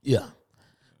ago. Yeah.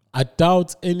 I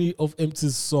doubt any of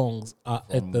MT's songs are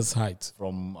at this height.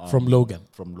 From Logan.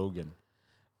 From Logan.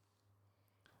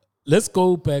 Let's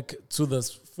go back to the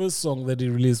first song that he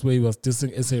released where he was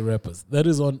dissing SA rappers. That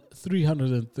is on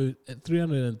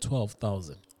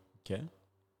 312,000. Okay.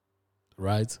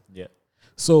 Right? Yeah.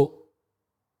 So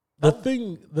the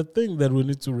thing that we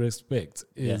need to respect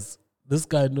is this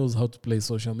guy knows how to play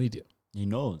social media. He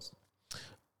knows.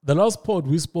 The last pod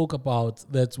we spoke about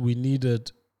that we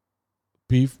needed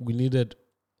beef. We needed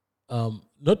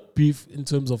not beef in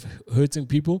terms of hurting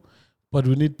people, but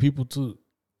we need people to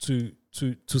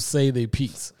say their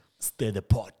piece. Stir the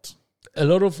pot. A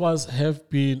lot of us have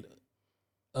been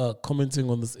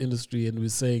commenting on this industry, and we're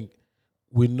saying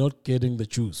we're not getting the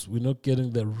juice. We're not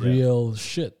getting the real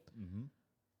shit. Mm-hmm.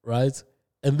 Right?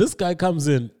 And this guy comes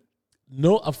in,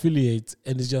 no affiliate,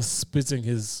 and he's just spitting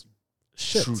his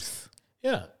shit. Truth.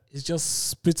 Yeah, he's just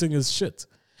spitting his shit.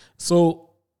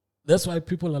 So that's why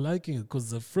people are liking it,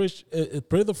 because the fresh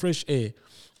Breath of Fresh Air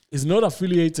is not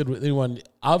affiliated with anyone.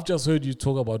 I've just heard you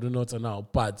talk about Unota now,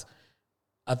 but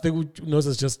I think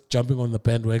Unota's just jumping on the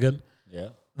bandwagon. Yeah.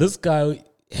 This guy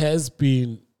has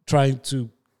been trying to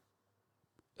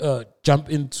jump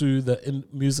into the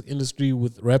music industry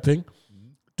with rapping,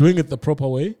 doing it the proper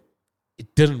way.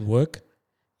 It didn't work.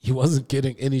 He wasn't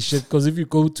getting any shit, because if you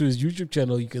go to his YouTube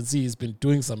channel, you can see he's been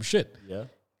doing some shit. Yeah.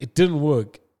 It didn't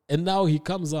work. And now he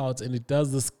comes out and he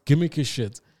does this gimmicky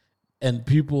shit, and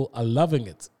people are loving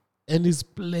it. And he's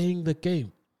playing the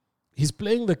game. He's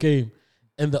playing the game.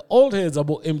 And the old heads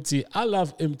about MT, I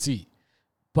love MT,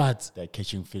 but they're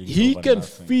catching feelings. He can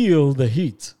feel the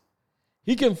heat.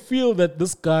 He can feel that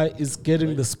this guy is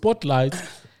getting the spotlight,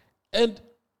 and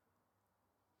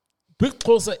Big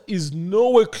Xhosa is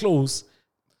nowhere close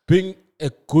being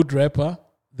a good rapper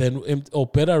than or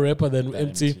better rapper than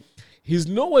MT. He's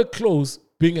nowhere close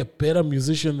being a better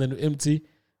musician than MT,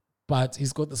 but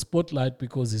he's got the spotlight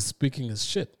because he's speaking his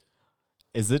shit.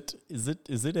 Is it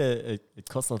a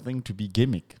Xhosa thing to be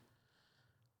gimmick?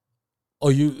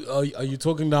 Are you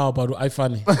talking now about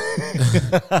iFunny?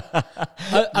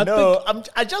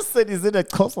 I just said, is it a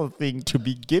Xhosa thing to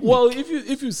be gimmick? Well,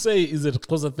 if you say is it a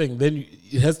Xhosa thing, then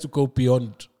it has to go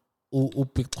beyond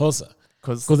Big Xhosa.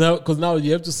 Because now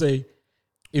you have to say,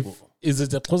 is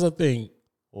it a Xhosa thing?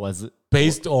 Was it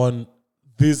based on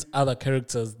these other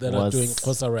characters that are doing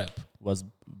Xhosa rap? Was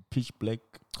Pitch Black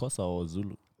Xhosa or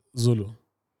Zulu? Zulu.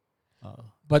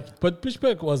 But Pitch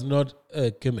Black was not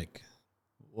a gimmick.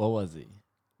 What was it?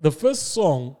 The first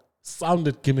song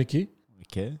sounded gimmicky.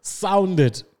 Okay.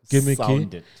 Sounded,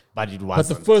 but it wasn't. But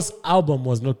the first album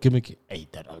was not gimmicky. Hey,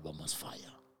 that album was fire.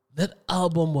 That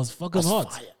album was fucking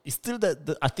hot. Fire. It's still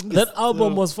I think that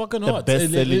album was fucking hot. The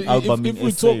best-selling album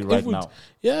in SA right now.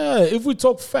 Yeah, if we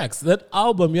talk facts, that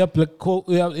album,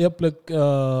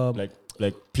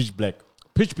 like Pitch Black.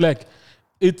 Pitch Black.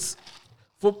 It's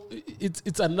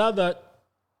another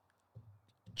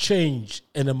change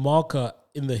and a marker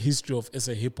in the history of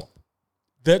SA hip hop.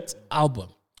 That album.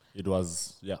 It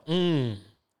was, yeah.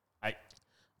 That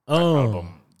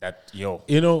album. I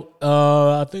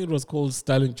think it was called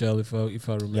Styling Gel, if I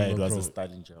remember. Yeah, it was a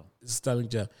Styling Gel. Styling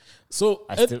Gel. So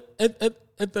at the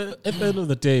end of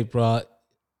the day, bro,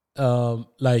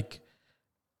 like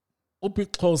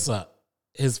Big Xhosa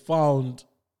has found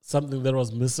something that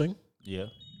was missing. Yeah.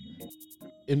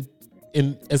 In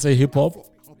SA hip hop,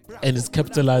 and is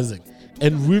capitalizing.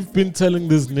 And we've been telling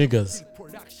these niggas,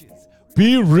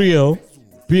 be real,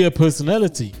 be a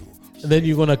personality, and then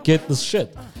you're gonna get this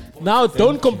shit. Now,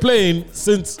 don't complain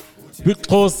since Big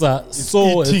Xhosa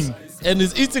saw it and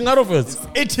is eating out of it.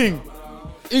 Eating.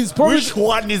 Which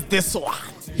one is this one?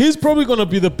 He's probably gonna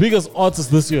be the biggest artist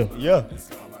this year. Yeah.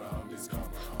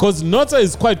 Because Nota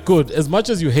is quite good, as much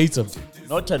as you hate him.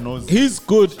 Nota knows. He's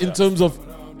good in terms of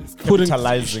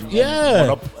capitalizing.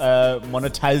 Yeah.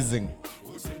 Monetizing.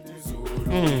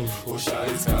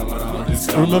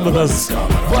 Remember this.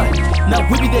 What? Now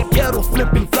we be the ghetto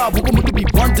flipping flower. We're going to be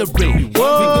wondering. We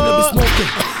gonna be smoking.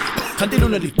 Can't they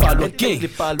only follow game?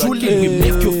 Truly we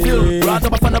make you feel brother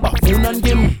bafana bafuna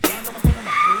ngim.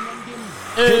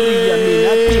 The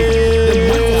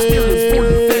money still is full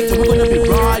effect. We're gonna be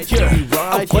right here.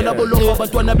 I'm gonna be low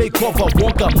but wanna be cover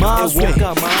walk a miles way. So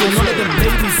none of them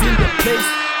ladies in the place.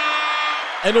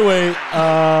 Anyway,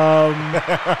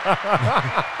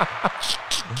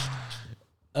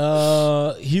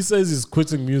 he says he's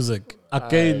quitting music.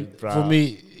 Again, for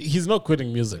me, he's not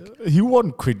quitting music. He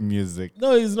won't quit music.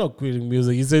 No, he's not quitting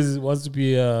music. He says he wants to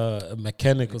be a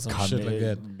mechanic or some shit like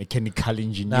that. Mechanical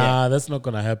engineer. Nah, that's not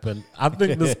going to happen. I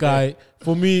think this guy,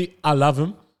 for me, I love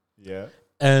him. Yeah.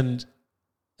 And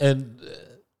And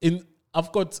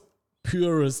I've got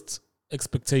purist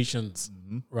expectations,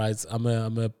 right? I'm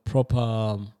a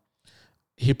proper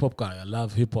hip hop guy. I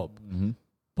love hip hop,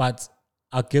 but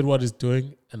I get what he's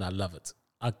doing and I love it.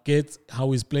 I get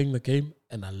how he's playing the game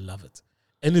and I love it,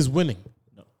 and he's winning.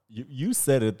 No, you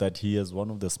said it that he is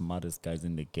one of the smartest guys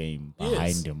in the game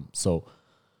behind him. So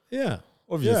yeah,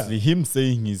 obviously him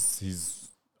saying he's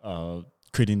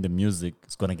creating the music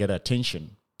is gonna get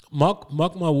attention. Mark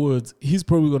my words. He's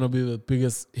probably gonna be the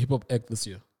biggest hip hop act this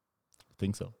year.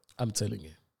 Think so? I'm telling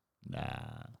you. Nah.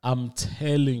 I'm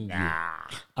telling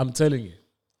you.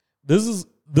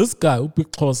 This guy will be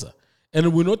closer.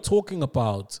 And we're not talking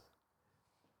about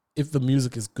if the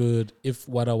music is good, if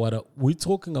wada. We're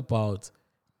talking about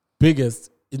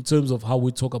biggest in terms of how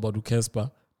we talk about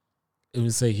Ukespa. And we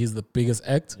say he's the biggest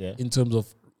act in terms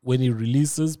of when he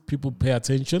releases, people pay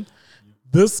attention.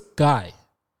 This guy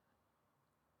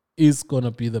is going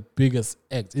to be the biggest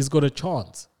act. He's got a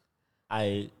chance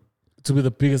to be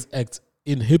the biggest act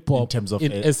in hip hop, in terms of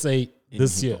SA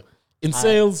this year. In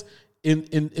sales,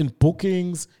 in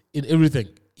bookings, in everything.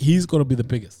 He's gonna be the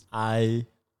biggest. I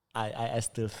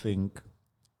still think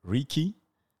Ricky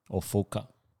or Foka,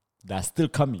 they're still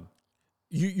coming.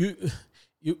 You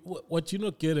what you're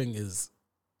not getting is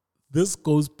this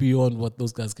goes beyond what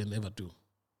those guys can ever do.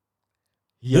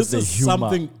 This is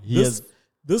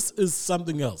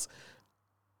something else.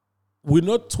 We're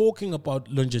not talking about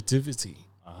longevity.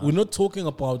 We're not talking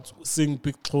about seeing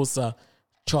Big Closer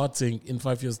charting in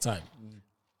 5 years' time.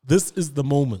 This is the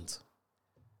moment.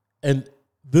 And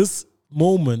this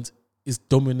moment is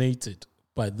dominated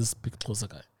by this Big Closer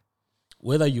guy.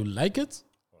 Whether you like it,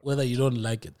 whether you don't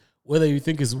like it, whether you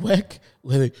think it's whack,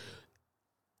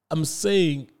 I'm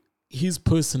saying his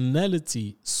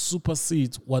personality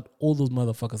supersedes what all those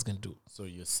motherfuckers can do. So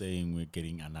you're saying we're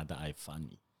getting another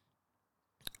iFunny?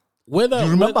 Do you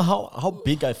remember how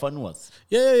big iFunny was?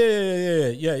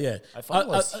 Yeah. iFunny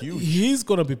was huge. He's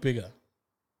gonna be bigger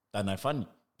than iFunny.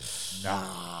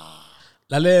 Nah.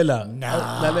 Lalela.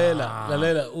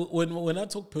 When I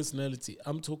talk personality,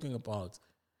 I'm talking about.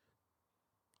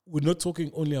 We're not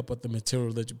talking only about the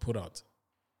material that you put out.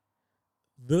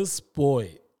 This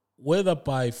boy, whether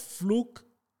by fluke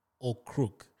or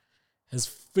crook, has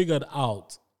figured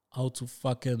out how to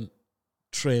fucking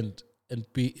trend and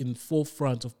be in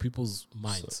forefront of people's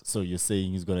minds. So you're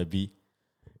saying he's gonna be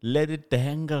let it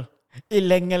dangle,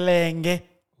 ilenge.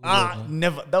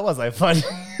 Never. That was iFunny.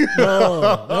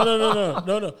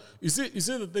 No. You see,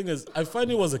 the thing is,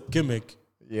 iFunny was a gimmick.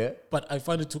 Yeah. But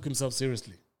iFunny took himself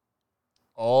seriously.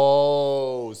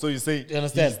 Oh, so you say you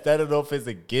understand? He started off as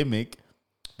a gimmick,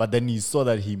 but then he saw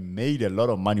that he made a lot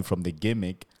of money from the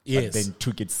gimmick, but then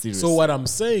took it seriously. So what I'm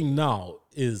saying now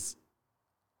is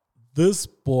this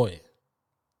boy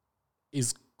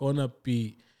is gonna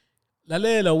be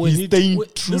Lalela when he's staying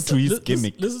true to his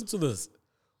gimmick. Listen to this.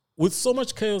 With so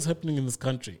much chaos happening in this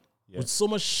country, with so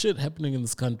much shit happening in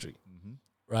this country,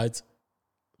 right?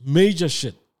 Major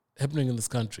shit happening in this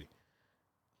country.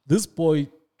 This boy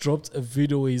dropped a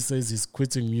video where he says he's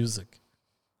quitting music,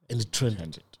 and it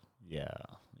trended. Yeah,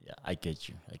 I get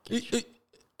you.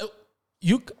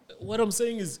 What I'm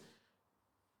saying is,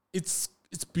 it's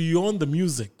beyond the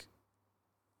music.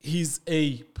 He's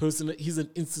a person. He's an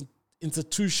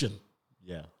institution.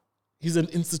 Yeah, he's an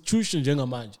institution,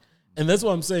 Jengamaj, and that's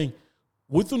what I'm saying.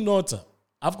 With Unota,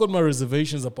 I've got my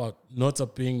reservations about Nota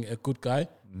being a good guy,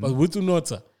 but with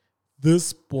Unota,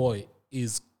 this boy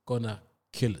is gonna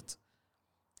kill it.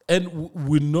 And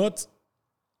we're not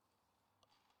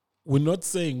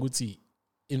saying Guti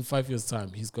in 5 years'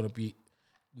 time he's gonna be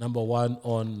number one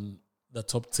on the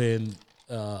top 10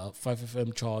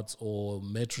 5FM charts or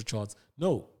Metro charts.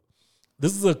 No,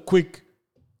 this is a quick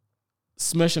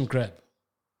smash and grab.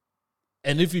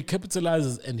 And if he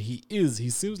capitalizes, and he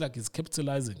seems like he's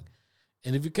capitalizing.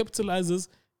 And if he capitalizes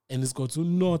and he's got to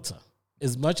Nota,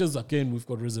 as much as, again, we've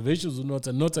got reservations with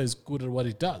Nota, Nota is good at what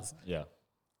he does. Yeah.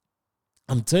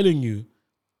 I'm telling you,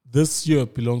 this year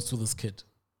belongs to this kid.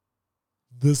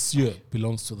 This year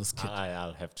belongs to this kid.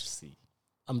 I'll have to see.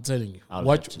 I'm telling you.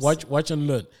 Watch and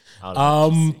learn.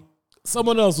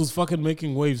 Someone else was fucking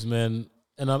making waves, man.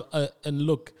 And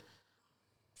look,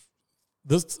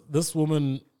 this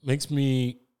woman makes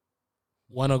me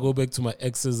want to go back to my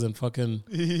exes and fucking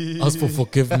ask for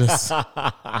forgiveness.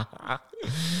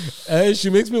 She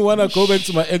makes me want to go back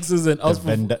to my exes and ask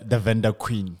for the vendor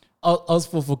queen. Ask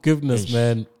for forgiveness,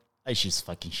 man. She's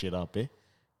fucking shit up, eh?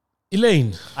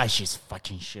 Elaine. She's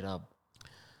fucking shit up.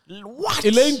 What?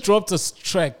 Elaine dropped a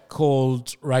track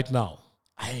called Right Now.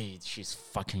 She's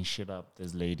fucking shit up,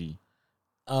 this lady.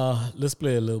 Let's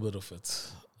play a little bit of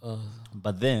it.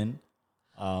 But then,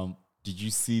 Did you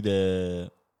see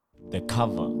the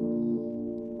cover?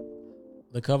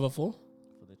 The cover for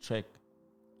The track.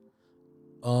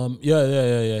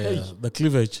 Yeah. The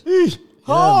cleavage.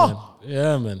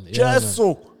 Yeah, man.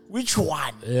 Jesso. Which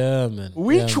one? Yeah, man.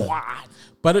 Which one?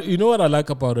 But you know what I like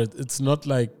about it? It's not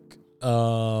like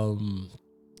the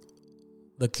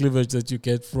cleavage that you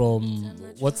get from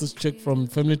what's this chick from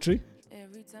Family Tree?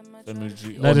 Family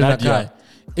Tree. Nadia.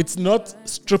 It's not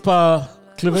stripper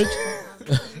cleavage.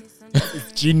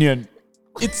 It's genuine.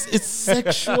 It's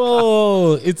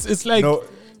sexual. It's like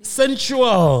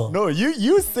sensual. No,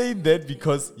 you say that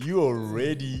because you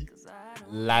already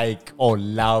like or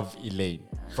love Elaine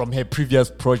from her previous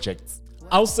projects.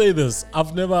 I'll say this: I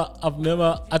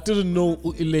didn't know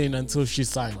Elaine until she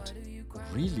signed.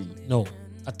 Really? No,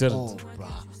 I didn't. Oh,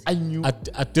 bruh. I knew.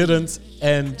 I didn't,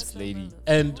 and this lady.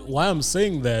 And why I'm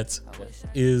saying that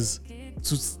is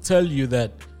to tell you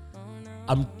that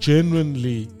I'm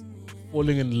genuinely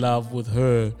falling in love with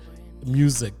her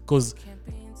music, because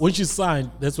when she signed,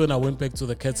 that's when I went back to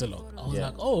the catalog. I was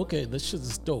like, oh, okay, this shit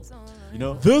is dope. You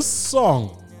know, this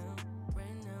song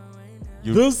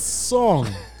is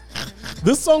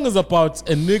about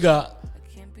a nigga.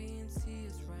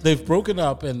 They've broken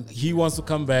up and he wants to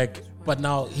come back, but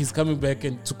now he's coming back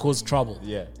and to cause trouble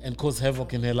and cause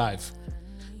havoc in her life.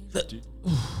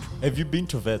 Have you been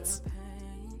to Vets?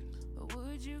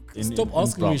 Stop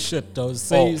asking me shit though.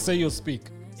 Say you speak.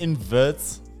 In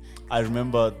Vets, I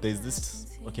remember there's this,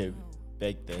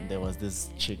 back then there was this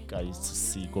chick I used to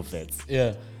see go Vets.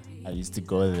 Yeah. I used to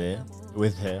go there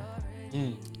with her.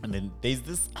 And then there's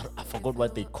this, I forgot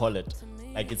what they call it.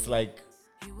 Like, it's like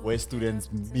where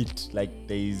students meet. Like,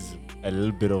 there's a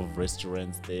little bit of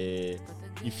restaurants there.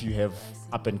 If you have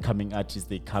up and coming artists,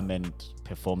 they come and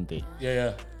perform there.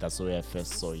 Yeah. That's where I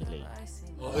first saw Elaine.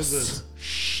 Oh, is it?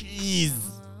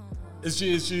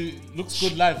 She looks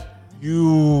good live.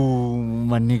 You,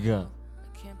 my nigga.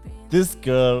 This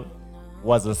girl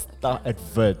was a star at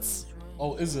Verts.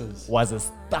 Oh, is it? Was a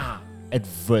star at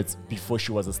Verts before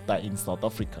she was a star in South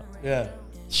Africa. Yeah.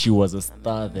 She was a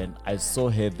star then. I saw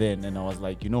her then and I was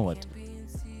like, you know what?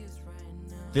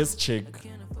 This chick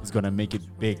is gonna make it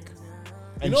big.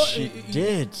 And she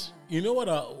did. You know what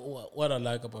I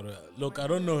like about her? Look, I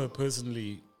don't know her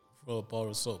personally for Power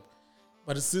of Soap,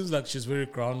 but it seems like she's very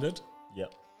grounded. Yeah.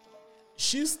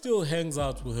 She still hangs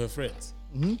out with her friends.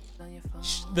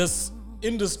 This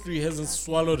industry hasn't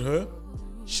swallowed her.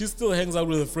 She still hangs out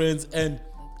with her friends. And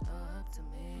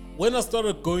when I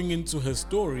started going into her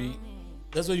story,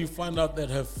 that's when you find out that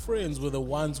her friends were the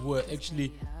ones who were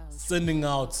actually sending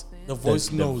out the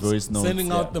voice notes,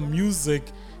 sending out the music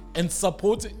and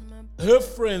supporting. Her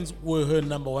friends were her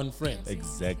number one friends.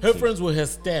 Exactly. Her friends were her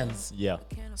stans. Yeah.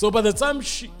 So by the time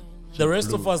the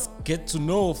rest of us get to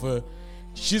know of her,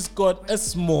 she's got a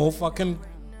small fucking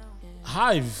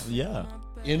hive. Yeah.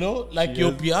 You know, like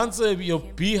your Beyonce, your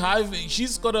beehive,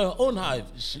 she's got her own hive.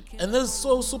 And that's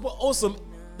so super awesome.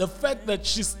 The fact that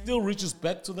she still reaches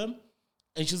back to them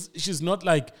and she's not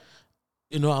like,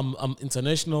 you know, I'm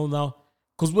international now.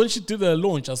 Because when she did her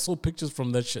launch, I saw pictures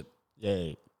from that shit.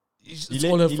 Yeah. It's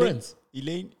all her friends.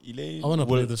 Elaine. I want to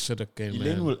play this shit again,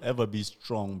 Elaine man. will ever be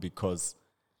strong because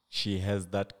she has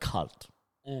that cult.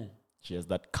 She has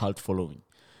that cult following.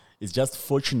 It's just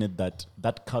fortunate that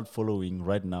cult following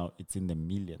right now, it's in the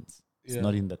millions. It's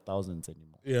not in the thousands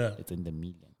anymore. Yeah. It's in the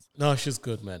millions. No, she's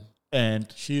good, man.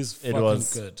 And she's fucking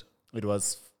good. It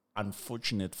was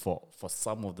unfortunate for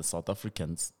some of the South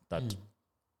Africans that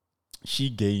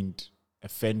she gained a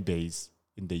fan base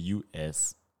in the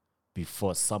US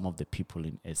before some of the people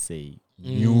in SA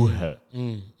knew her.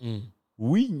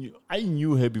 I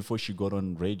knew her before she got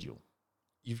on radio.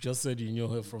 You've just said you knew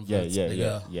her from Yeah.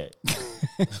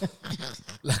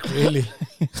 Like, really?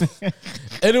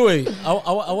 Anyway,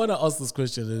 I want to ask this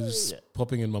question. It's just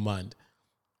popping in my mind.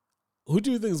 Who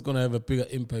do you think is going to have a bigger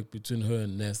impact between her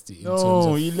and Nasty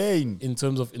Elaine. In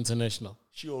terms of international?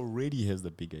 She already has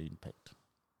the bigger impact.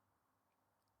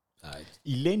 Right.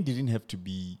 Elaine didn't have to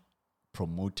be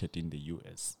promoted in the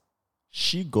US.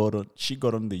 She got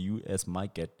on the US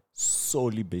market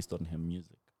solely based on her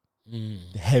music.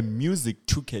 Her music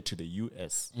took her to the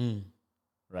US.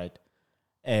 Right?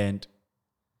 And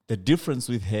the difference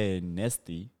with her and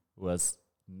Nasty was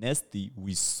Nasty,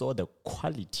 we saw the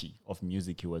quality of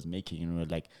music he was making. And we were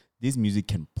like, this music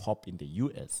can pop in the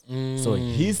US. So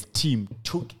his team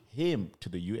took him to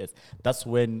the US. That's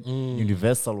when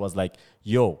Universal was like,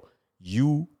 yo,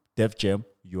 you, Def Jam,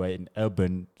 you are an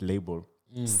urban label.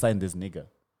 Sign this nigga.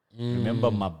 Remember,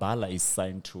 Mabala is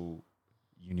signed to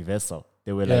Universal.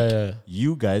 They were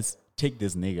you guys take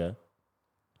this nigga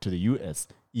to the US.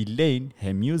 Elaine,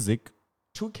 her music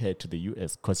took her to the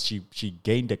US because she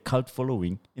gained a cult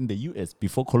following in the US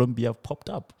before Colombia popped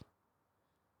up.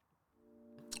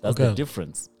 That's the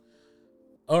difference.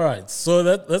 All right, so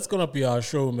that's gonna be our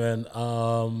show, man.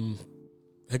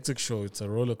 Hectic show. It's a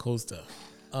roller coaster.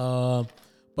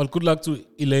 But good luck to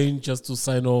Elaine just to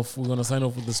sign off. We're gonna sign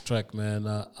off with this track, man.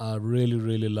 I really,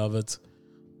 really love it.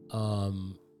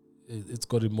 It's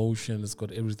got emotion. It's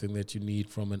got everything that you need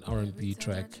from an R&B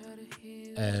track.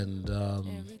 And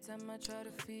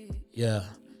yeah,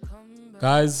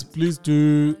 guys, please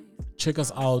do check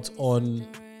us out on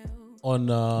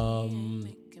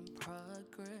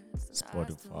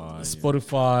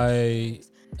Spotify,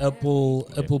 Apple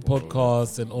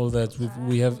Podcasts, and all that.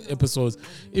 We have episodes.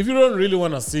 If you don't really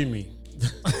want to see me,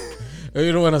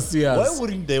 you don't want to see us. Why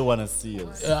wouldn't they want to see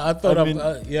us? I thought, I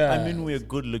mean, we're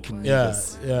good looking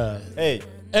niggas. Yeah. Hey,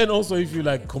 and also if you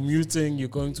like commuting, you're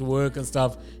going to work and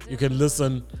stuff, you can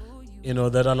listen. You know,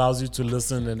 that allows you to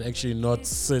listen and actually not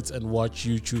sit and watch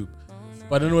YouTube.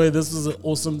 But anyway, this is an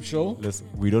awesome show. Listen,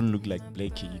 we don't look like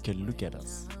Blakey. You can look at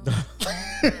us.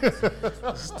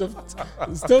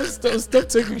 Stop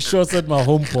taking shots at my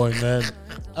home point, man.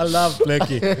 I love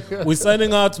Blakey. We're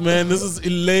signing out, man. This is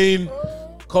Elaine.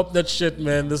 Cop that shit,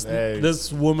 man.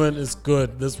 This woman is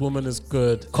good. This woman is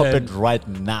good. Cop it right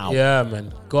now. Yeah,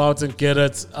 man. Go out and get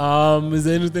it. Is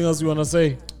there anything else you want to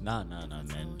say? Nah, man.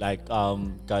 Like,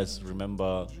 guys,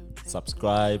 remember,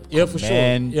 subscribe, comment, for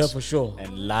sure. Yeah, for sure.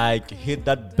 And like, hit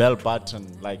that bell button.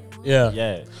 Like,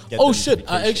 yeah. Oh shit!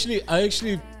 I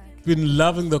actually been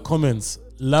loving the comments.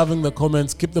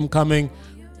 Keep them coming.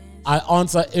 I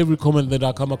answer every comment that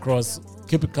I come across.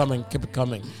 Keep it coming.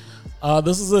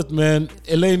 This is it, man.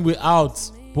 Elaine, we out.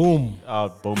 Boom.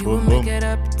 Out. Boom.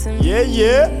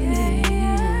 Yeah.